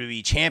had the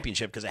WWE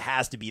Championship, because it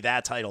has to be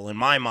that title in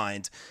my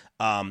mind,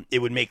 it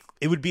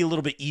would be a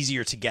little bit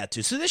easier to get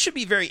to. So this should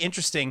be very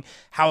interesting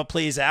how it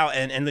plays out.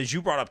 And as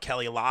you brought up,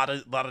 Kelley, a lot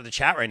of the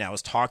chat right now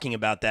is talking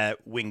about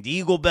that Winged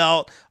Eagle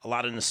belt, a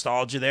lot of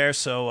nostalgia there.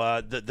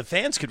 So the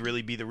fans could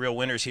really be the real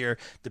winners here,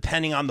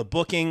 depending on the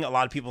booking. A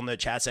lot of people in the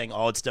chat saying,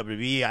 "Oh, it's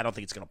WWE. I don't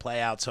think it's going to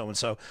play out." So and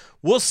so.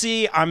 We'll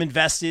see. I'm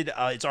invested.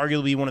 It's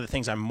arguably one of the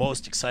things I'm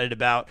most excited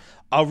about.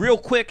 Real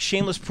quick,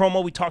 shameless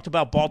promo. We talked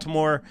about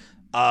Baltimore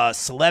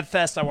Celeb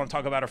Fest. I want to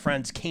talk about our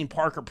friends Kane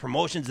Parker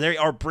Promotions. They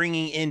are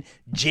bringing in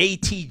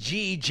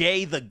JTG,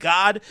 Jay the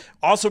God.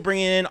 Also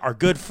bringing in our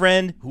good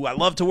friend who I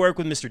love to work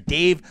with, Mr.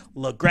 Dave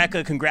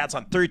LaGreca. Congrats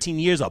on 13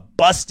 years of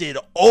Busted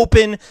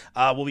Open.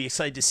 We'll be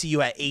excited to see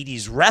you at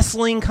 80s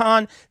Wrestling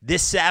Con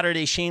this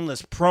Saturday.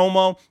 Shameless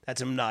promo.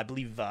 That's in, I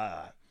believe,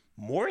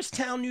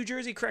 Morristown, New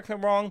Jersey. Correct me if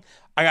I'm wrong.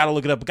 I got to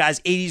look it up. But guys,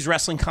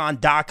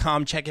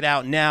 80swrestlingcon.com. Check it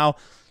out now.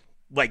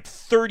 Like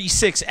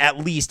 36 at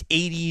least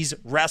 80s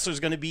wrestlers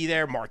going to be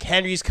there. Mark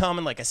Henry's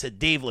coming. Like I said,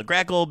 Dave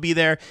LaGreca will be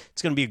there.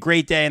 It's going to be a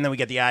great day. And then we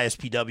got the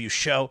ISPW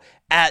show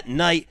at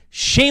night.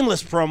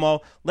 Shameless promo.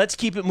 Let's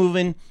keep it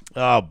moving.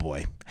 Oh,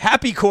 boy.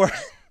 Happy Corbin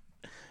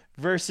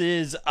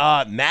versus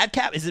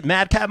Madcap. Is it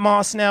Madcap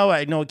Moss now?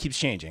 I know it keeps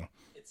changing.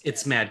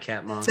 It's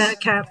Madcap Moss.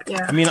 Madcap,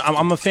 yeah. I mean,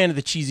 I'm a fan of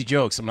the cheesy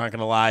jokes. I'm not going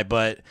to lie.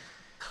 But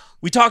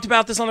we talked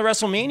about this on the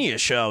WrestleMania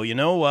show.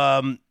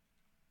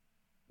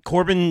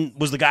 Corbin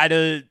was the guy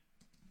to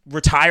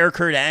retire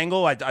Kurt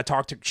Angle. I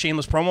talked to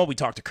Shameless Promo. We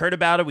talked to Kurt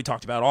about it. We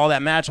talked about all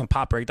that match on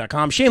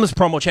popbreak.com. Shameless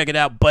Promo, check it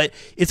out. But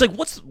it's like,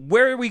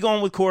 where are we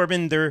going with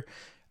Corbin?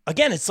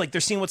 It's like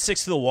they're seeing what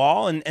sticks to the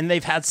wall, and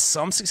they've had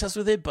some success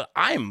with it, but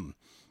I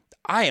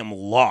am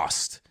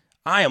lost.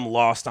 I am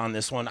lost on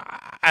this one.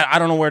 I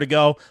don't know where to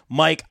go.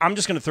 Mike, I'm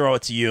just going to throw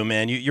it to you,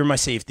 man. You're my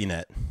safety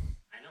net.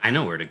 I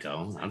know where to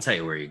go. I'll tell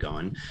you where you're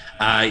going.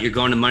 You're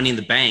going to Money in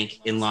the Bank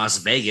in Las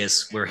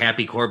Vegas, where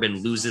Happy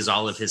Corbin loses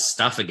all of his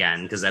stuff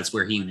again, because that's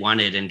where he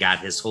wanted and got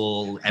his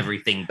whole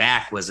everything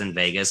back, was in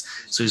Vegas.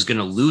 So he's going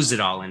to lose it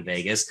all in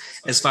Vegas.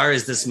 As far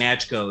as this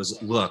match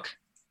goes, look,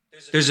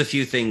 there's a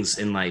few things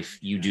in life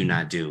you do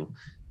not do.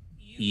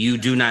 You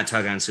do not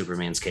tug on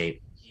Superman's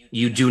cape.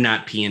 You do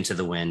not pee into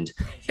the wind,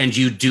 and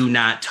you do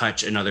not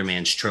touch another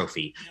man's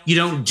trophy. You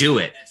don't do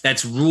it.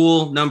 That's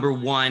rule number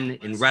 1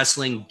 in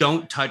wrestling.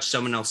 Don't touch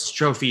someone else's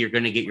trophy. You're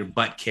going to get your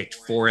butt kicked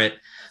for it.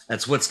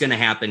 That's what's going to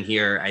happen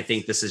here. I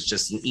think this is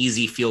just an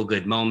easy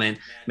feel-good moment.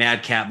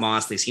 Madcap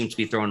Moss, they seem to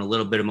be throwing a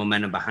little bit of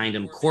momentum behind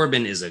him.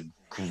 Corbin is a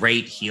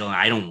great heel.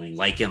 I don't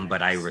like him,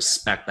 but I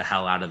respect the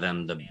hell out of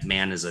him. The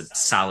man is a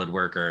solid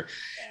worker.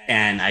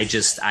 And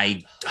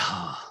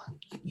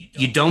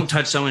you don't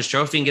touch someone's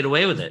trophy and get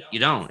away with it. You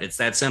don't. It's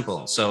that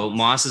simple. So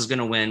Moss is going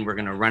to win. We're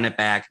going to run it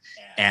back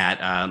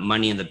at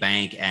Money in the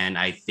Bank, and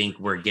I think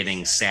we're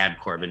getting Sad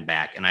Corbin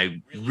back. And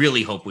I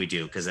really hope we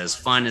do, because as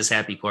fun as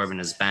Happy Corbin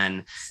has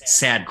been,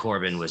 Sad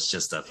Corbin was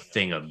just a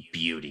thing of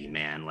beauty,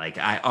 man. Like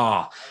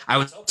I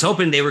was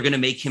hoping they were going to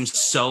make him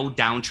so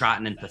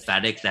downtrodden and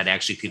pathetic that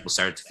actually people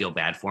started to feel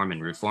bad for him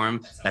and root for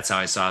him. That's how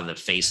I saw the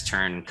face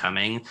turn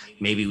coming.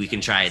 Maybe we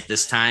can try it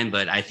this time,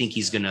 but I think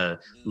he's going to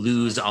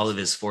lose all of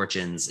his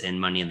fortunes in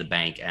Money in the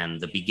Bank, and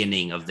the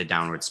beginning of the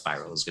downward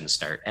spiral is going to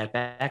start at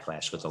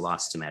Backlash with a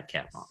loss to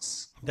Madcap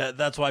Moss.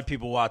 That's why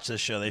people watch this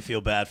show. They feel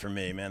bad for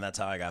me, man. That's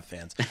how I got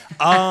fans.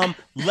 And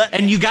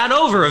you got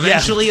over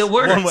eventually. Yeah, it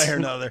worked one way or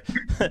another.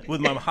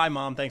 With my hi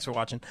mom, thanks for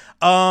watching.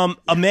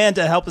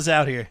 Amanda, help us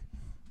out here.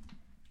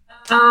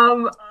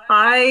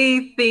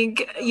 I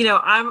think,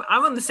 I'm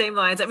on the same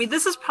lines. I mean,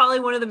 this is probably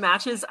one of the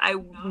matches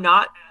I'm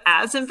not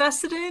as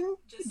invested in,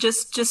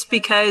 just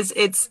because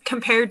it's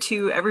compared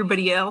to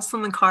everybody else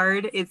on the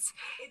card. It's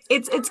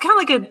kind of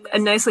like a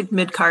nice like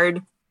mid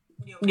card,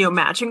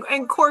 match.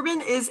 And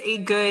Corbin is a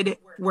good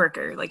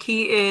worker. Like,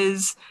 he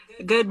is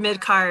a good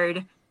mid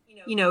card.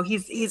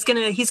 He's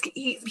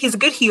a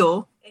good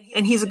heel,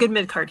 and he's a good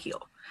mid card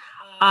heel.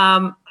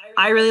 I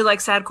really like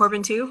Sad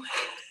Corbin too.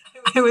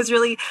 I was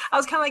kind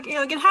of like,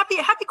 again,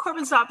 happy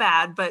Corbin's not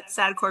bad, but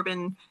Sad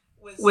Corbin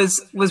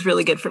was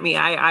really good for me.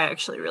 I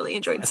actually really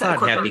enjoyed Sad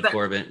Corbin. Happy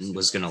Corbin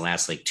was going to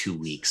last like 2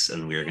 weeks,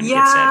 and we were going to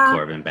get Sad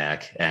Corbin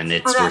back, and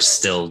we're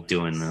still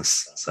doing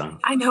this. So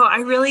I know,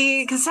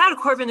 because Sad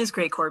Corbin is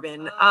great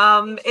Corbin.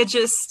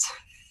 It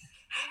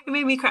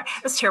made me cry.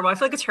 It's terrible. I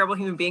feel like a terrible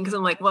human being, because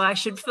I'm like, well, I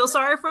should feel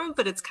sorry for him,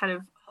 but it's kind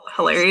of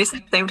hilarious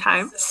at the same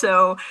time.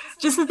 So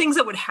just the things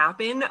that would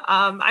happen.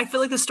 I feel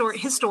like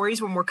his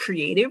stories were more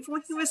creative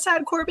when he was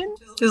Sad Corbin.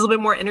 There's a little bit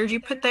more energy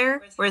put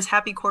there, whereas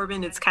Happy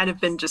Corbin, it's kind of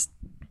been just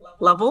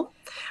level.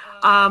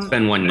 It's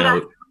been one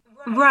note.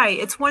 Right.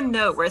 It's one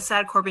note, whereas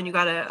Sad Corbin, you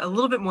got a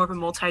little bit more of a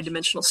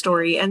multi-dimensional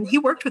story, and he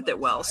worked with it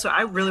well. So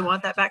I really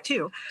want that back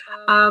too.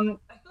 I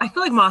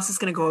feel like Moss is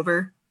going to go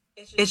over.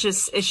 It's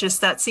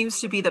just that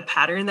seems to be the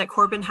pattern that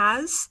Corbin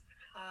has.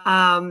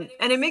 And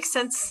it makes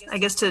sense, I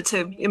guess,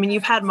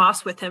 you've had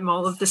Moss with him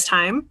all of this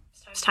time.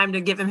 It's time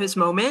to give him his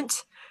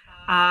moment,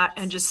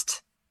 and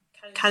just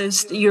kind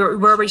of,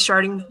 we're already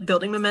starting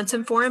building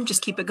momentum for him.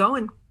 Just keep it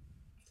going.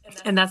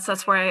 And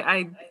that's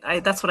why I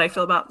that's what I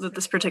feel about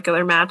this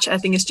particular match. I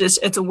think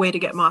it's a way to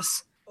get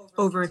Moss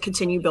over and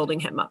continue building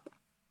him up.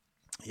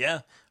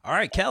 Yeah. All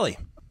right, Kelley.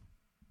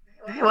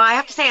 Well, I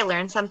have to say I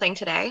learned something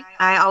today.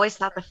 I always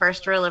thought the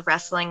first rule of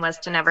wrestling was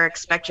to never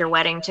expect your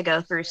wedding to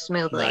go through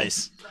smoothly.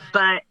 Nice.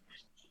 But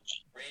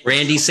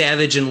Randy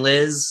Savage and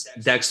Liz,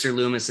 Dexter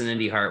Lumis and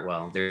Indy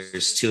Hartwell.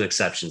 There's 2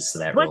 exceptions to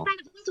that rule.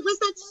 Was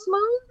that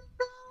smooth?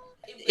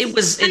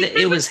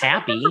 It was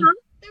happy.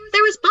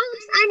 There was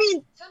bumps. I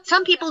mean,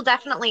 some people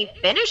definitely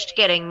finished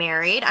getting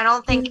married. I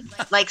don't think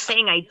like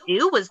saying I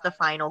do was the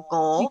final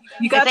goal.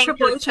 You got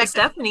Triple H and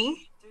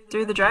Stephanie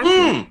through the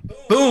drive-thru.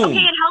 Boom. Okay,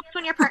 it helps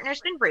when your partner's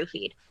been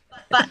roofied.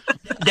 But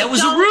that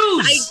was a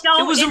ruse.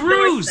 It was a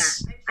ruse.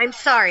 That. I'm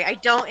sorry. I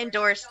don't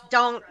endorse.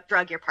 Don't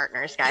drug your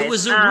partners, guys. It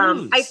was a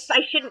ruse.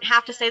 I shouldn't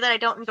have to say that I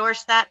don't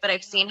endorse that, but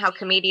I've seen how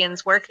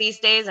comedians work these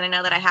days, and I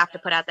know that I have to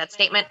put out that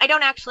statement. I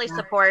don't actually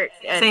support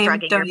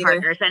drugging your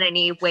partners in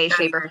any way,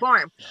 shape, or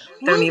form.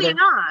 Moving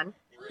on.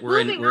 We're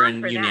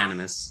in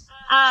unanimous.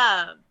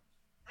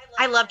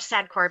 I loved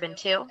Sad Corbin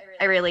too.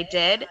 I really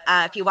did.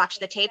 If you watch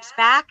the tapes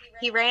back,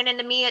 he ran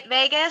into me at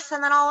Vegas,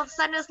 and then all of a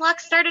sudden his luck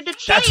started to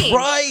change. That's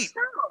right.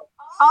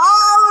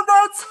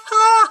 That's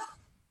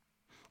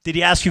Did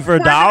he ask you for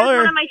 $1?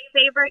 One of my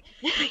favorite.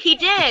 He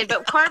did,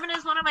 but Corbin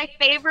is one of my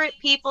favorite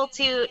people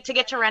to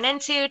get to run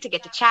into, to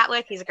get to chat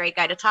with. He's a great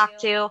guy to talk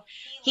to.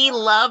 He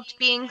loved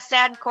being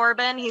Sad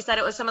Corbin. He said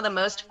it was some of the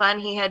most fun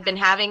he had been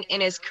having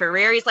in his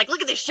career. He's like,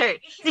 look at this shirt.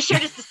 This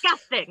shirt is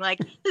disgusting. Like,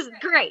 this is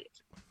great.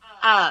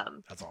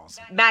 That's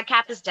awesome.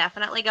 Madcap is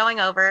definitely going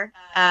over.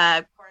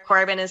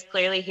 Corbin is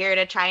clearly here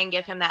to try and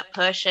give him that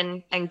push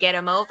and get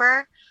him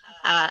over.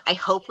 I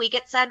hope we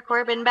get Sad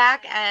Corbin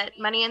back at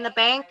Money in the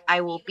Bank.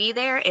 I will be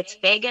there. It's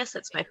Vegas.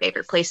 It's my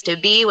favorite place to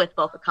be, with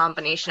both a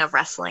combination of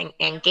wrestling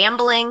and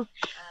gambling.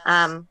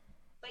 But,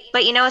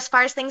 as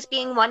far as things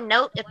being one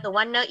note, if the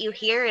one note you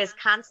hear is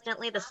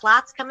constantly the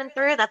slots coming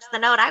through, that's the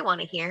note I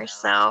want to hear.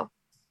 So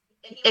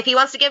if he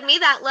wants to give me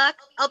that luck,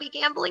 I'll be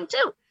gambling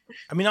too.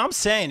 I mean, I'm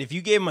saying if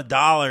you gave him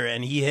 $1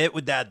 and he hit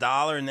with that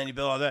 $1 and then he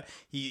built all that,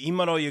 he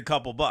might owe you a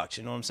couple bucks.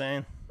 You know what I'm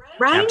saying?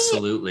 Right?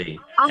 Absolutely.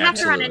 I'll have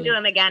to run into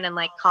him again and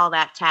call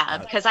that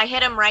tab, because I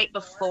hit him right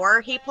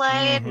before he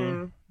played,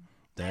 and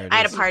I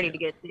had a party to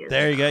get to.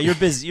 There you go. You're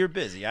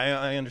busy.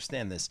 I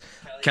understand this.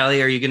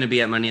 Kelley, are you going to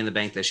be at Money in the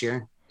Bank this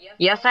year?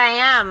 Yes, I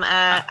am.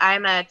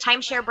 I'm a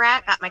timeshare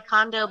brat. Got my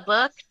condo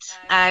booked.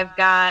 I've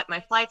got my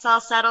flights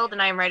all settled,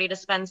 and I'm ready to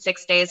spend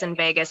 6 days in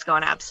Vegas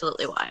going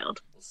absolutely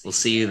wild. We'll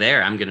see you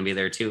there. I'm going to be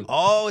there too.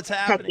 Oh, it's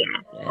happening.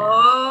 Yeah.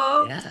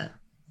 Oh. Yeah.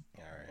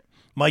 All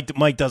right.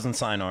 Mike doesn't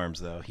sign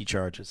arms, though. He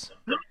charges.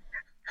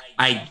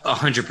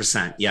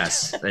 100%.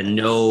 Yes. And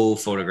no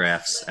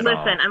photographs at all.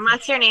 Listen,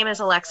 unless your name is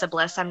Alexa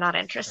Bliss, I'm not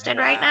interested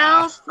right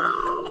now.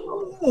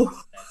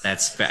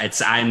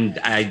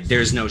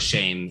 There's no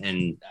shame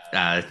in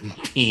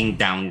being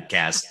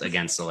downcast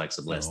against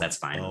Alexa Bliss. That's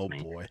fine with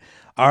me. Boy.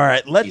 All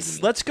right,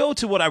 let's go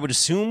to what I would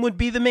assume would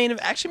be the main.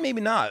 Actually, maybe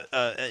not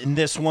in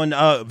this one.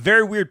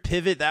 Very weird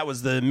pivot. That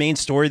was the main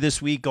story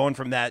this week, going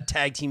from that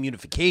tag team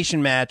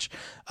unification match.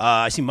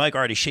 I see Mike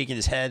already shaking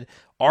his head.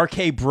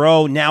 RK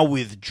Bro now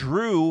with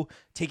Drew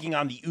taking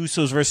on the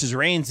Usos versus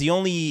Reigns. The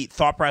only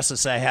thought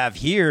process I have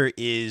here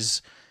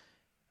is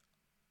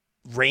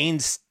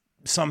Reigns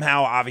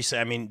somehow, obviously,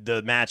 I mean,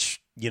 the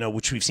match,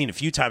 which we've seen a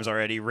few times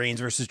already, Reigns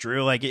versus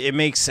Drew, like it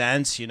makes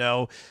sense.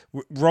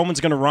 Roman's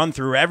going to run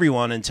through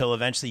everyone until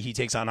eventually he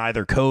takes on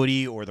either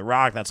Cody or The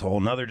Rock. That's a whole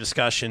nother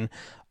discussion.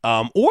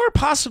 Or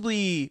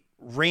possibly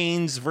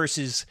Reigns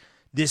versus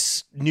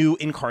this new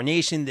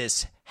incarnation,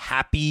 this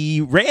happy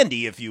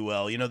Randy, if you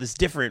will, this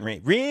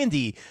different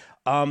Randy.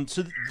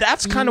 So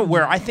that's kind of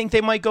where I think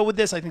they might go with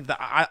this. I think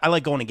I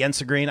like going against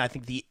the grain. I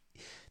think the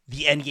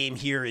end game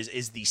here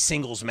is the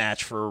singles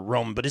match for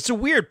Roman, but it's a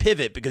weird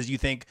pivot because you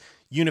think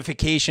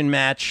unification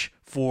match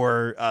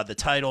for the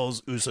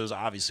titles, Usos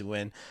obviously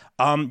win.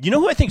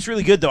 Who I think is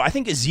really good though? I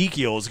think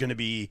Ezekiel is going to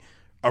be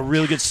a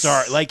really good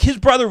start. Like his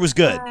brother was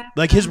good.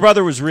 Like his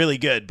brother was really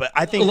good, but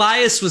I think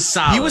Elias was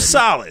solid. He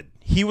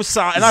was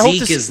solid. And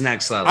Zeke is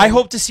next level. I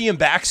hope to see him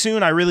back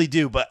soon. I really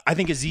do. But I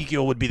think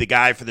Ezekiel would be the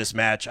guy for this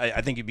match.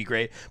 I think he'd be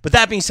great. But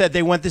that being said,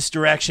 they went this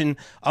direction.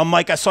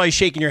 Mike, I saw you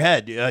shaking your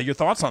head. Your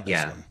thoughts on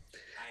this one?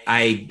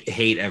 I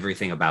hate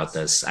everything about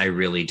this. I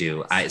really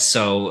do.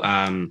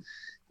 Apparently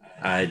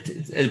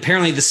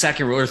the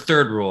second rule or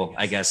third rule,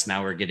 I guess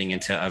now we're getting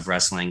into of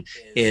wrestling,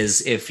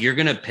 is if you're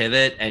going to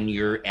pivot and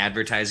you're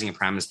advertising and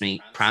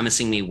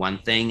promising me one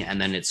thing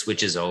and then it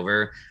switches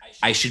over,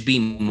 I should be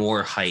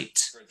more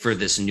hyped for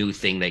this new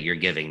thing that you're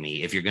giving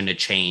me. If you're going to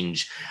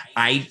change,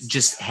 I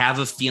just have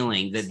a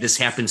feeling that this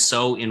happened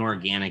so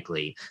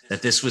inorganically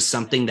that this was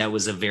something that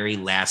was a very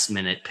last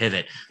minute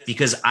pivot,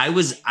 because I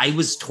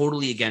was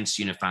totally against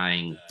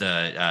unifying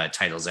the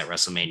titles at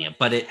WrestleMania,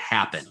 but it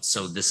happened.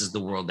 So this is the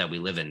world that we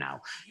live in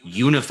now.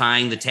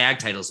 Unifying the tag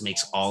titles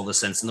makes all the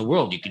sense in the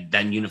world. You could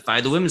then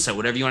unify the women's side,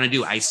 whatever you want to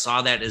do. I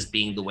saw that as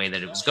being the way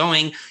that it was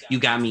going. You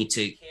got me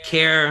to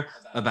care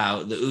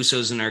about the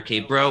Usos and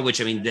RK Bro,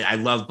 which, I mean, I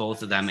love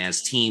both of them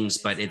as teams,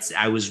 but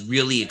I was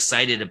really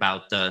excited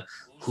about the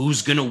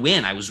who's going to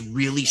win. I was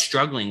really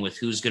struggling with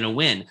who's going to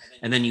win.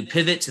 And then you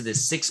pivot to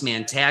this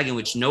 6-man tag in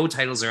which no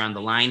titles are on the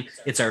line.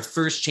 It's our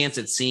first chance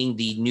at seeing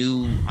the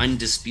new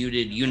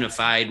undisputed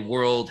unified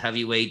world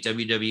heavyweight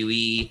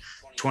WWE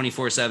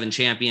 24/7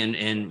 champion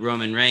in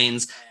Roman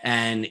Reigns.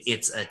 And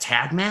it's a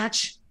tag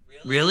match.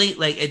 Really?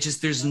 Like,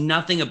 there's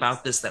nothing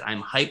about this that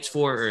I'm hyped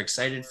for or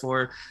excited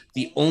for.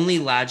 The only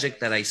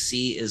logic that I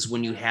see is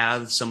when you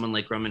have someone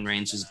like Roman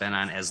Reigns, who's been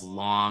on as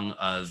long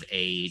of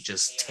a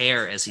just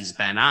tear as he's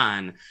been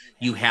on,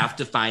 you have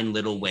to find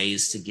little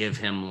ways to give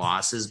him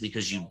losses,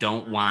 because you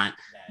don't want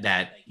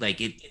that.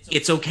 Like,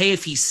 it's okay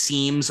if he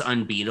seems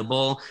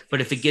unbeatable, but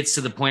if it gets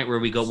to the point where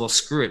we go, well,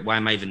 screw it, why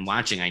am I even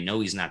watching? I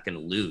know he's not going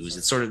to lose.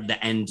 It's sort of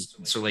the end,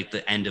 like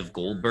the end of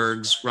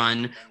Goldberg's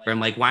run, where I'm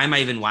like, why am I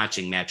even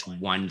watching match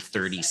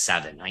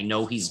 137? I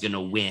know he's going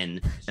to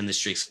win and the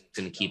streak's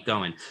going to keep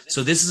going.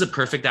 So this is a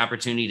perfect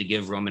opportunity to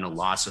give Roman a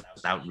loss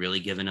without really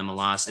giving him a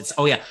loss.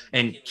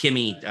 And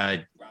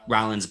Kimmy,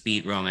 Rollins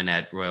beat Roman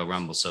at Royal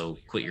Rumble, so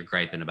quit your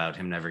griping about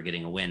him never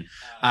getting a win.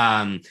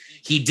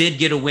 He did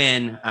get a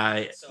win,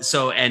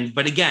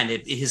 but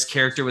again, his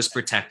character was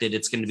protected.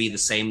 It's going to be the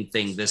same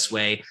thing this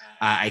way.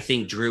 I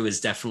think Drew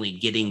is definitely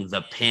getting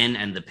the pin,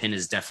 and the pin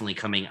is definitely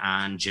coming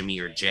on Jimmy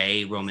or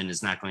Jay. Roman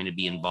is not going to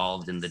be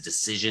involved in the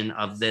decision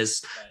of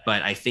this,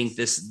 but I think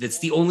that's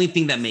the only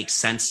thing that makes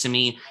sense to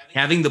me.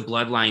 Having the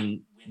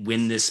Bloodline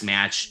win this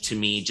match, to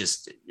me,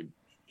 just...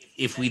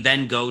 If we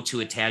then go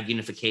to a tag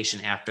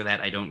unification after that,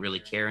 I don't really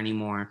care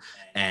anymore.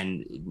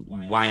 And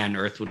why on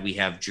earth would we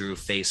have Drew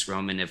face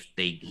Roman if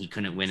he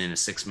couldn't win in a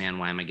 6-man?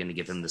 Why am I going to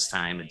give him this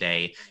time of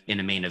day in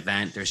a main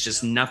event? There's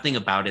just nothing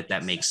about it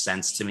that makes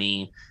sense to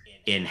me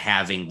in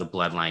having the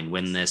Bloodline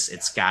win this.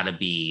 It's got to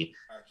be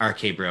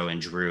RK Bro and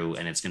Drew,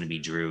 and it's going to be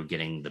Drew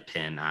getting the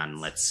pin on,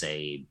 let's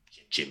say,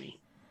 Jimmy.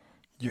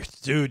 You're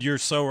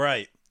so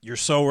right. You're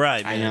so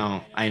right,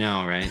 man. I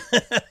know, right?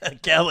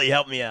 Kelley,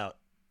 help me out.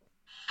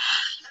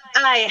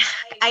 I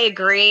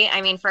agree.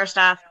 I mean, first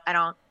off,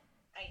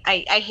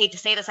 I hate to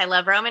say this. I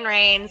love Roman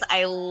Reigns.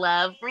 I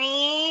love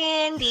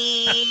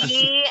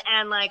Randy.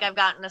 And I've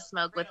gotten to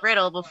smoke with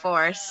Riddle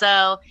before.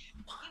 So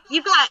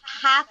you've got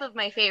half of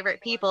my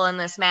favorite people in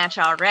this match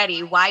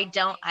already. Why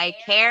don't I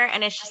care?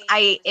 And it's just,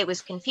 it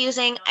was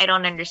confusing. I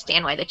don't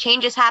understand why the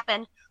changes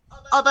happened.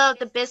 Although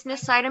the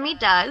business side of me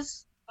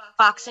does.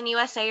 Fox and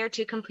USA are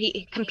two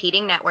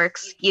competing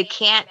networks. You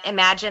can't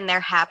imagine they're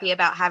happy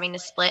about having to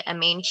split a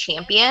main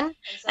champion.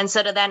 And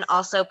so to then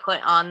also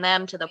put on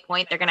them to the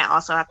point they're going to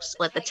also have to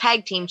split the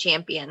tag team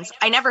champions.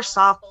 I never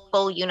saw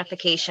full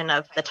unification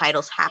of the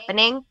titles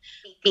happening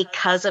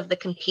because of the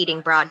competing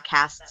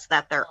broadcasts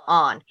that they're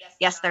on.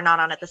 Yes, they're not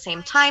on at the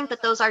same time,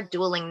 but those are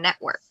dueling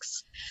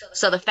networks.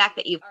 So the fact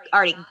that you've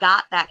already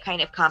got that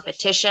kind of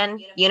competition,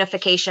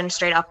 unification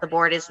straight off the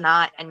board is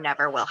not and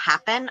never will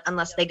happen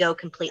unless they go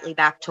completely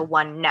back to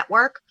one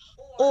network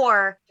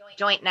or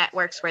joint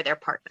networks where they're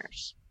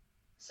partners.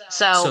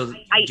 So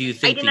do you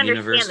think the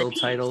Universal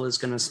title is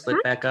going to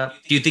split back up?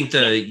 Do you think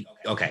okay,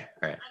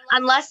 all right.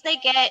 Unless they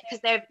get,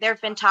 because there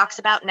have been talks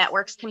about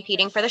networks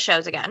competing for the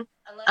shows again.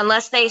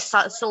 unless they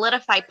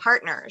solidify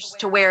partners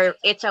to where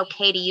it's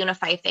okay to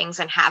unify things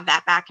and have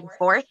that back and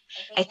forth.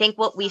 I think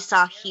what we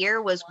saw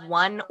here was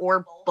one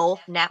or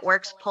both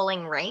networks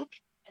pulling rank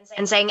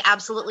and saying,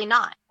 absolutely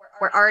not.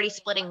 We're already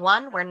splitting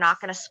one. We're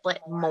not going to split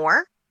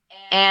more.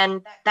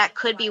 And that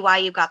could be why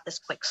you got this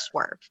quick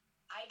swerve.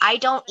 I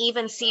don't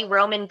even see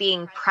Roman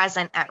being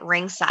present at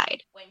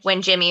ringside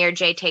when Jimmy or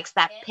Jay takes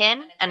that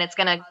pin, and it's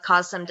going to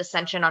cause some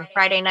dissension on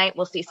Friday night.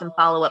 We'll see some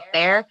follow-up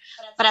there.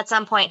 But at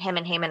some point, him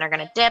and Heyman are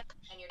going to dip,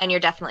 and you're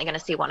definitely going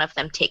to see one of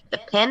them take the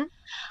pin.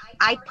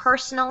 I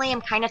personally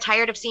am kind of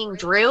tired of seeing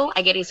Drew.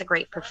 I get he's a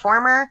great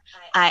performer.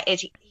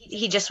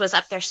 He just was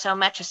up there so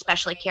much,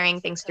 especially carrying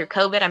things through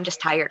COVID. I'm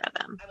just tired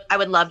of him. I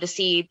would love to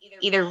see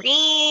either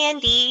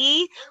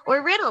Randy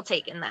or Riddle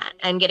taking that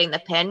and getting the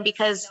pin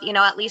because,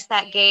 at least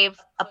that gave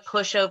a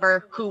push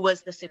over who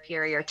was the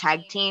superior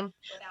tag team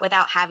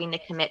without having to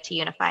commit to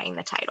unifying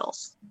the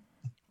titles.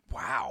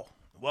 Wow.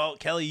 Well,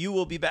 Kelley, you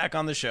will be back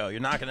on the show. You're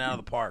knocking it out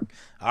of the park.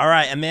 All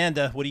right,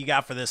 Amanda, what do you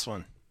got for this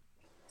one?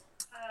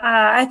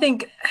 I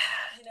think,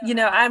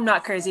 I'm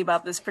not crazy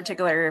about this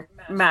particular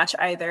match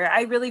either.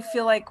 I really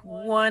feel like,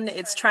 one,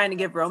 it's trying to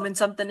give Roman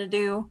something to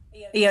do.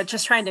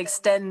 Just trying to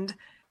extend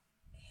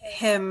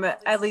him,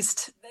 at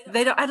least,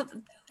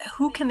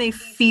 who can they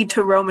feed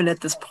to Roman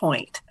at this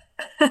point?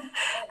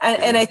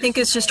 and I think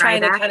it's just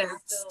trying to kind of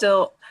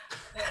still,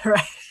 right?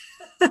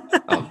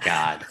 Oh,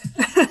 God.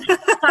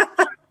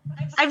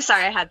 I'm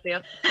sorry, I had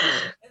to.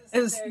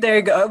 There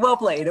you go. Well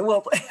played.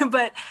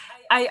 But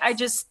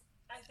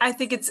I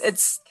think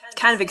it's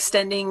kind of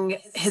extending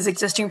his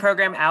existing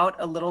program out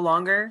a little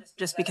longer,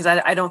 just because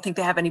I don't think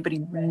they have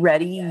anybody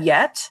ready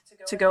yet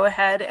to go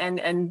ahead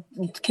and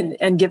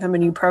give him a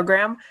new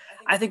program.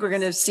 I think we're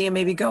going to see him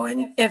maybe go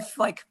in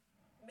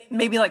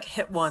maybe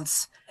hit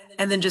once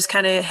and then just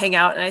kind of hang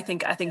out. And I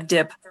think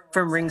dip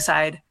from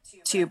ringside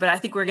too, but I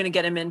think we're going to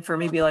get him in for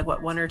maybe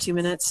 1 or 2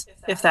 minutes,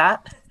 if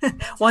that.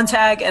 One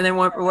tag, and then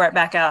we're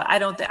back out.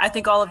 I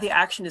think all of the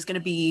action is going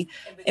to be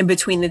in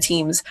between the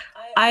teams.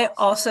 I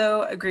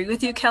also agree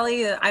with you,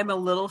 Kelley, that I'm a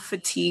little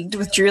fatigued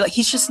with Drew.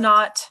 He's just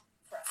not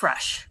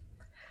fresh.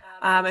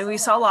 And we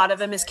saw a lot of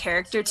him. His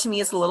character to me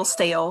is a little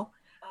stale.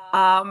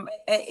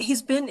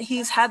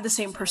 He's had the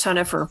same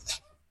persona for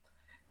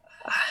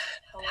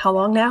how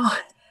long now?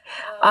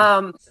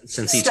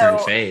 Since he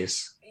turned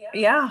face.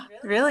 Yeah,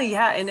 really.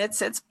 Yeah. And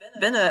it's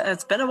been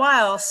a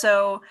while.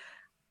 So,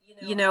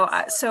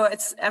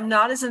 I'm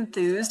not as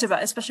enthused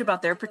especially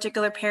about their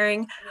particular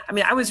pairing. I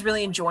mean, I was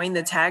really enjoying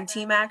the tag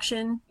team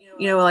action,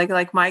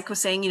 like Mike was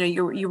saying,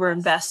 you were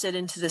invested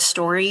into this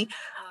story.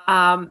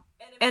 And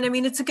I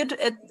mean,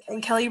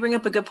 and Kelley, you bring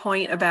up a good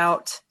point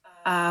about,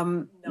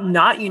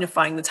 not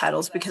unifying the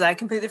titles, because I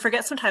completely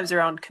forget sometimes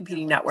they're on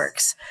competing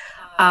networks.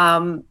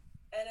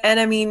 And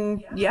I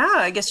mean, yeah,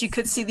 I guess you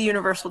could see the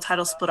Universal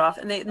title split off,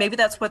 and maybe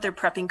that's what they're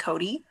prepping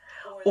Cody,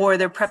 or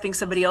they're prepping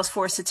somebody else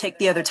for us to take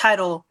the other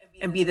title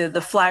and be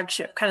the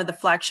flagship, kind of the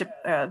flagship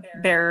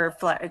bearer.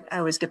 I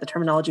always get the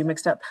terminology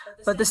mixed up,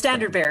 but the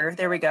standard bearer.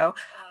 There we go.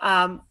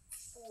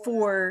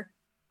 For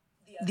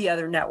the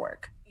other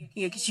network,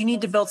 because you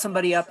need to build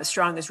somebody up as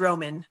strong as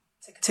Roman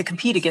to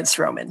compete against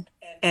Roman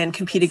and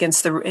compete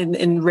against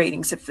in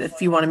ratings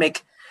if you want to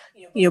make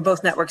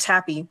both networks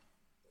happy.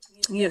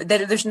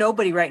 There's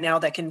nobody right now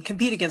that can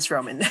compete against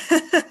Roman.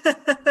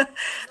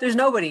 There's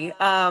nobody.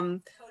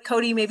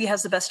 Cody maybe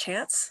has the best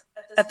chance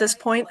at this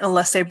point,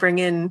 unless they bring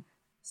in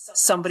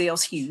somebody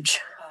else huge.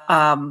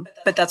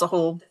 But that's a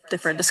whole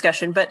different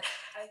discussion. But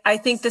I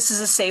think this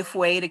is a safe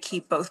way to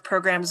keep both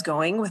programs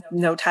going with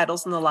no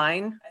titles on the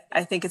line.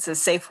 I think it's a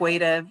safe way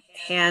to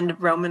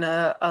hand Roman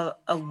a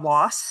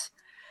loss.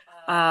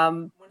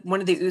 One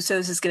of the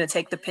Usos is going to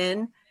take the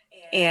pin,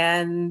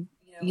 and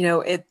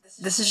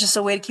this is just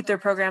a way to keep their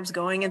programs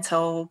going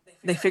until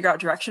they figure out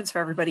directions for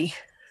everybody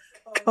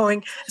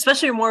going,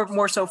 especially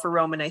more so for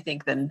Roman, I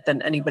think, than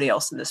anybody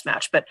else in this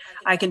match. But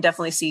I can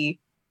definitely see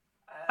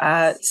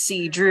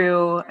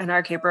Drew and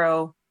RK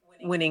Bro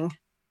winning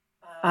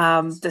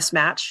this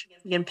match,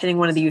 again, pinning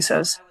one of the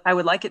Usos. I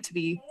would like it to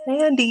be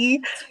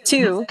Randy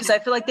too, because I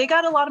feel like they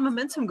got a lot of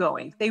momentum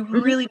going. They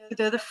really,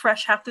 they're the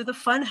fresh half, they're the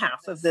fun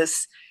half of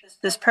this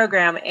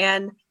program.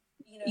 And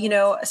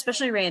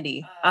especially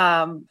Randy.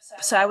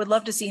 So I would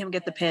love to see him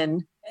get the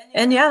pin.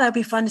 And yeah, that'd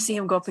be fun to see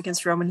him go up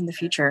against Roman in the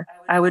future.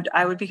 I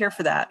would be here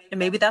for that. And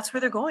maybe that's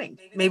where they're going.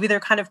 Maybe they're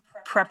kind of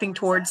prepping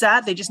towards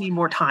that. They just need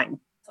more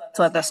time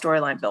to let that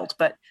storyline build.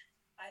 But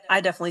I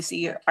definitely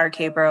see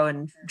RK Bro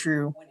and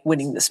Drew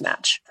winning this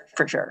match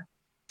for sure.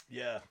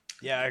 Yeah,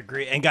 I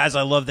agree. And guys,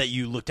 I love that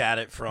you looked at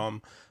it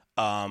from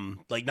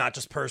not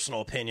just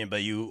personal opinion,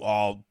 but you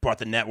all brought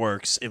the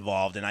networks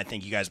involved, and I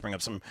think you guys bring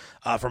up some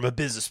from a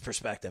business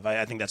perspective.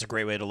 I think that's a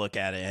great way to look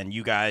at it, and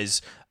you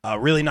guys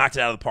really knocked it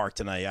out of the park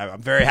tonight.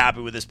 I'm very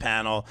happy with this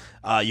panel.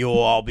 You'll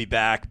all be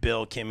back.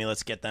 Bill, Kimmy,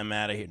 let's get them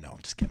out of here. No,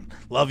 I'm just kidding.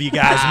 Love you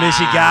guys. Miss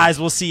you guys.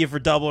 We'll see you for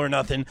Double or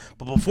Nothing.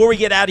 But before we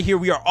get out of here,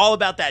 we are all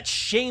about that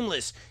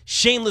shameless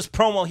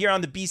promo here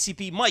on the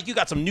BCP. Mike, you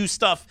got some new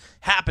stuff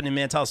happening,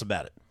 man. Tell us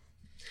about it.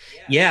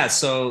 Yeah,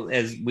 so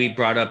as we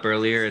brought up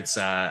earlier, it's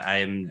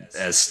I'm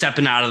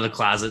stepping out of the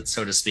closet,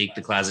 so to speak.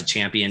 The closet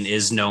champion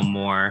is no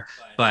more,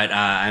 but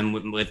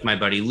I'm with my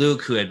buddy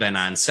Luke, who had been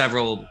on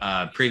several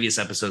previous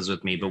episodes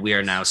with me. But we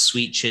are now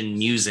Sweet Chin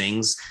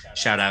Musings.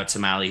 Shout out to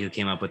Molly, who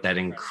came up with that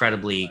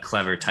incredibly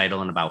clever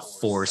title in about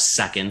 4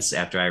 seconds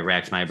after I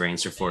racked my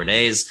brains for 4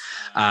 days.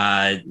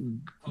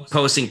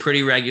 Posting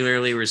pretty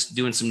regularly. We're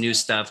doing some new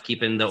stuff,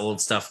 keeping the old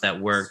stuff that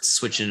worked,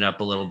 switching it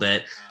up a little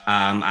bit.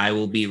 I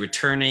will be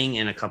returning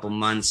in a couple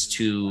months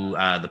to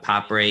the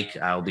Pop Break.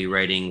 I'll be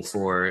writing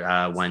for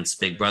once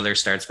Big Brother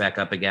starts back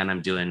up again.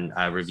 I'm doing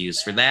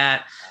reviews for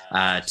that.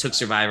 Took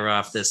Survivor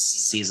off this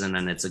season,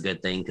 and it's a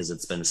good thing because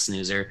it's been a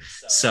snoozer.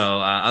 So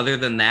other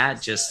than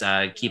that, just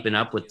keeping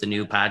up with the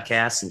new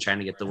podcasts and trying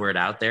to get the word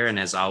out there. And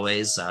as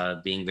always,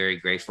 being very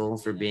grateful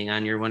for being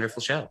on your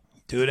wonderful show.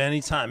 Do it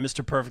anytime.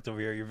 Mr. Perfect over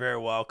here. You're very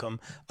welcome.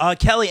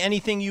 Kelley,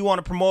 anything you want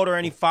to promote or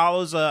any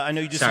follows? I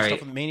know you did some stuff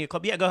with the Mania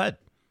Club. Yeah, go ahead.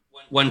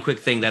 One quick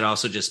thing that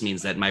also just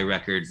means that my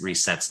record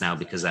resets now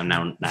because I'm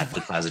now not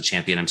the closet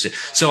champion.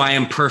 So I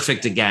am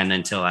perfect again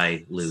until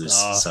I lose.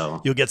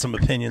 So you'll get some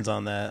opinions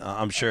on that,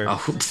 I'm sure. Oh,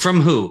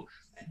 from who?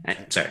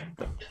 Sorry.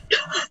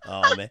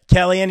 Oh man,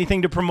 Kelley,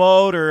 anything to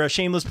promote or a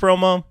shameless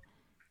promo?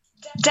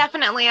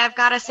 Definitely. I've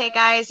got to say,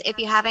 guys, if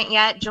you haven't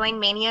yet, join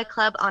Mania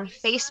Club on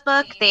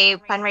Facebook. They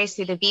fundraise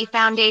through the V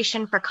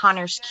Foundation for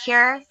Connor's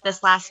Cure.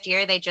 This last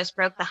year, they just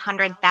broke the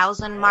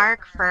 100,000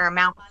 mark for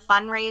amount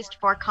fundraised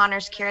for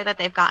Connor's Cure that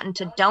they've gotten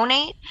to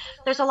donate.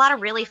 There's a lot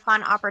of really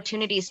fun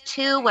opportunities,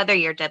 too, whether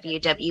you're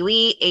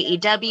WWE,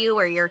 AEW,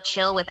 or you're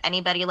chill with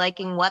anybody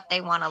liking what they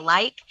want to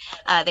like.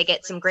 They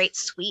get some great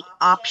suite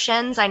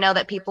options. I know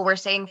that people were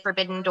saying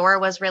Forbidden Door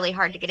was really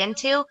hard to get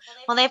into.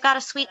 Well, they've got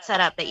a suite set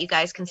up that you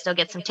guys can still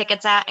get some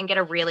tickets at and get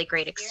a really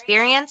great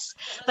experience.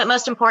 But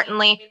most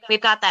importantly,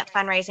 we've got that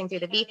fundraising through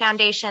the V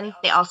Foundation.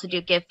 They also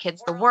do Give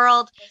Kids the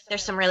World.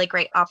 There's some really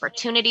great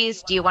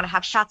opportunities. Do you want to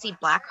have Shotzi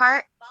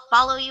Blackheart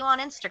follow you on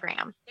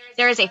Instagram?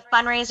 There is a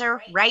fundraiser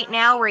right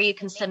now where you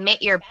can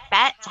submit your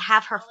bet to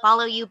have her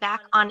follow you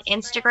back on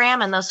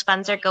Instagram, and those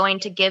funds are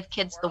going to Give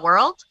Kids the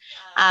World.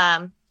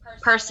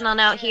 Personal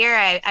note here,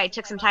 I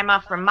took some time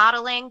off from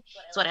modeling.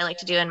 It's what I like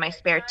to do in my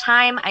spare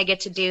time. I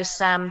get to do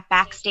some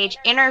backstage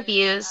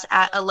interviews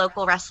at a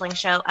local wrestling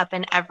show up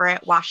in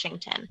Everett,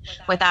 Washington,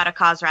 Without a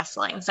Cause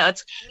Wrestling. So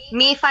it's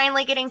me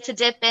finally getting to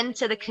dip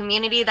into the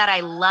community that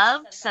I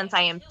love, since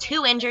I am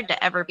too injured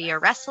to ever be a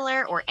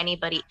wrestler or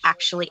anybody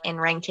actually in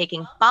ring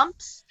taking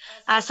bumps.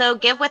 So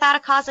give Without a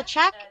Cause a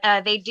check.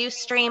 They do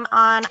stream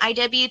on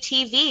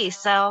IWTV.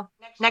 So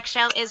next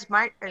show is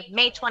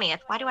May 20th.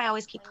 Why do I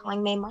always keep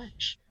calling May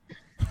March?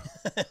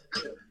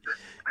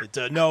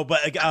 No, but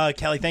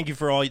Kelley, thank you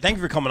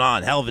for coming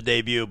on. Hell of a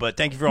debut, but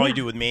thank you for all you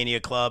do with Mania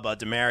Club.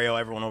 Demario,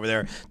 everyone over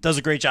there does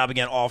a great job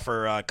again. All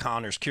for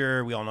Connor's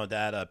Cure. We all know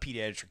that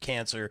pediatric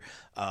cancer,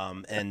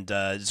 and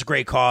it's a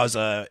great cause.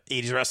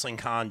 80s Wrestling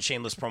Con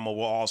shameless promo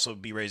will also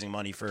be raising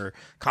money for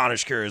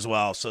Connor's Cure as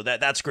well. So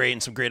that's great,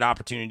 and some great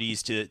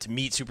opportunities to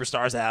meet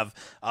superstars. To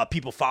have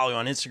people follow you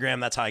on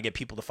Instagram. That's how I get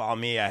people to follow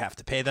me. I have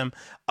to pay them.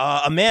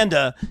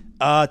 Amanda,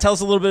 tell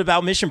us a little bit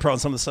about Mission Pro and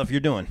some of the stuff you're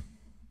doing.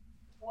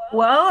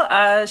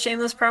 Well,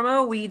 shameless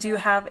promo, we do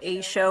have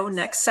a show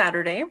next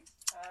Saturday.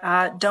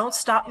 Don't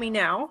Stop Me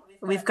Now.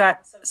 We've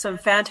got some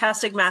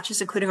fantastic matches,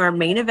 including our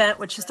main event,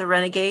 which is the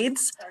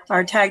Renegades,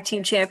 our tag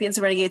team champions,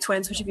 the Renegade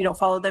Twins, which if you don't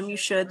follow them, you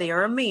should. They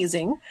are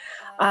amazing.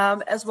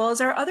 As well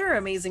as our other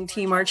amazing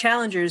team, our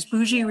challengers,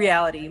 Bougie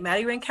Reality,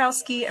 Maddie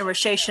Rankowski, and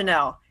Roche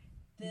Chanel.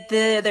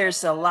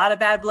 There's a lot of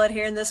bad blood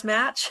here in this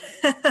match.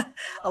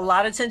 A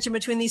lot of tension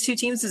between these two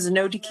teams. This is a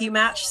no DQ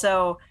match,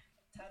 so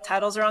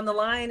titles are on the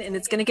line, and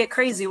it's going to get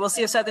crazy. We'll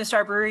see if Southern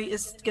Star Brewery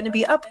is going to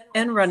be up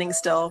and running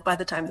still by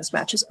the time this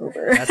match is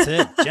over. That's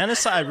it.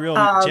 Genocide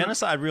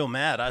real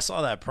mad. I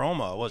saw that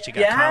promo. What, you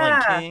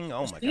got Colin King?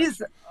 Oh, my God.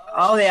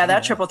 Oh, yeah,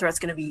 that triple threat's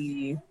going to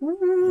be...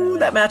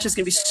 that match is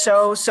going to be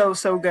so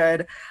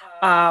good.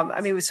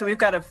 So we've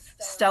got a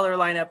stellar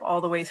lineup all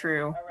the way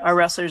through. Our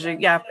wrestlers are...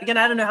 Yeah, again,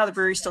 I don't know how the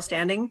brewery's still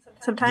standing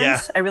sometimes. Yeah.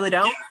 I really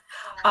don't.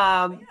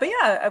 But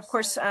yeah, of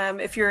course,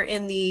 if you're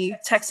in the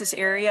Texas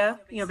area,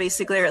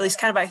 basically, or at least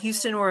kind of by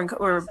Houston,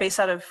 we're based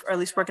out of, or at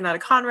least working out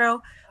of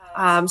Conroe.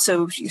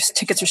 So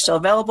tickets are still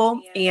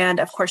available. And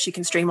of course, you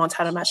can stream on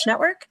Title Match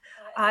Network.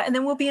 And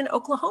then we'll be in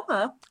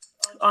Oklahoma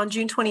on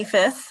June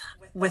 25th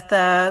with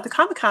the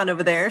Comic-Con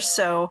over there.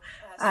 So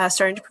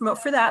starting to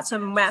promote for that.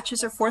 Some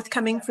matches are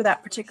forthcoming for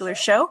that particular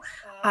show.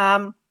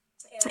 And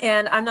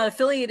I'm not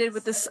affiliated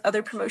with this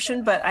other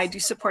promotion, but I do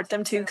support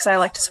them too, because I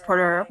like to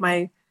support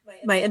my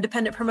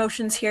independent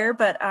promotions here.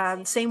 But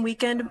same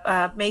weekend,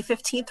 May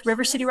 15th,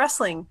 River City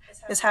Wrestling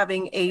is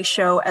having a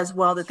show as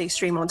well that they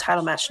stream on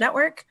Title Match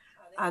Network.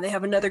 They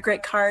have another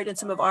great card, and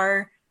some of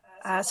our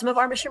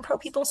Mission Pro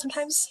people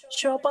sometimes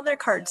show up on their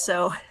cards.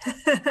 So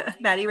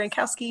Maddie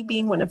Rankowski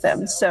being one of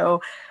them.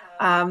 So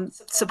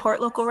support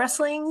local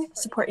wrestling,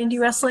 support indie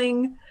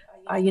wrestling.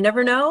 You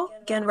never know.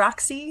 Again,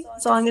 Roxy,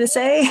 that's all I'm going to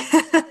say.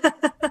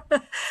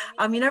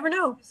 You never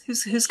know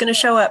who's going to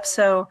show up.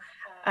 So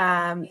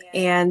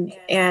And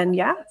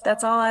yeah,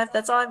 that's all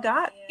I've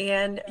got.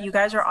 And you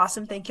guys are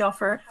awesome. Thank y'all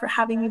for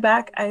having me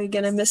back. I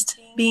missed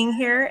being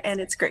here, and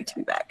it's great to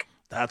be back.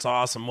 That's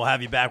awesome. We'll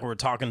have you back when we're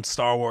talking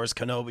Star Wars,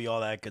 Kenobi, all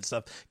that good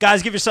stuff.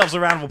 Guys, give yourselves a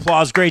round of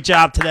applause. Great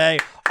job today.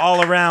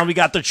 All around. We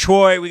got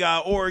Detroit, we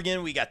got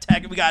Oregon, we got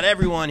Tech, we got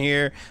everyone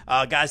here.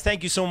 Guys,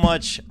 thank you so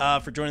much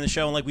for joining the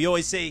show. And like we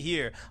always say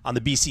here on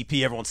the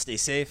BCP, everyone stay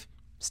safe,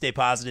 stay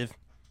positive,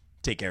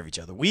 take care of each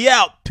other. We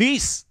out.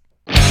 Peace.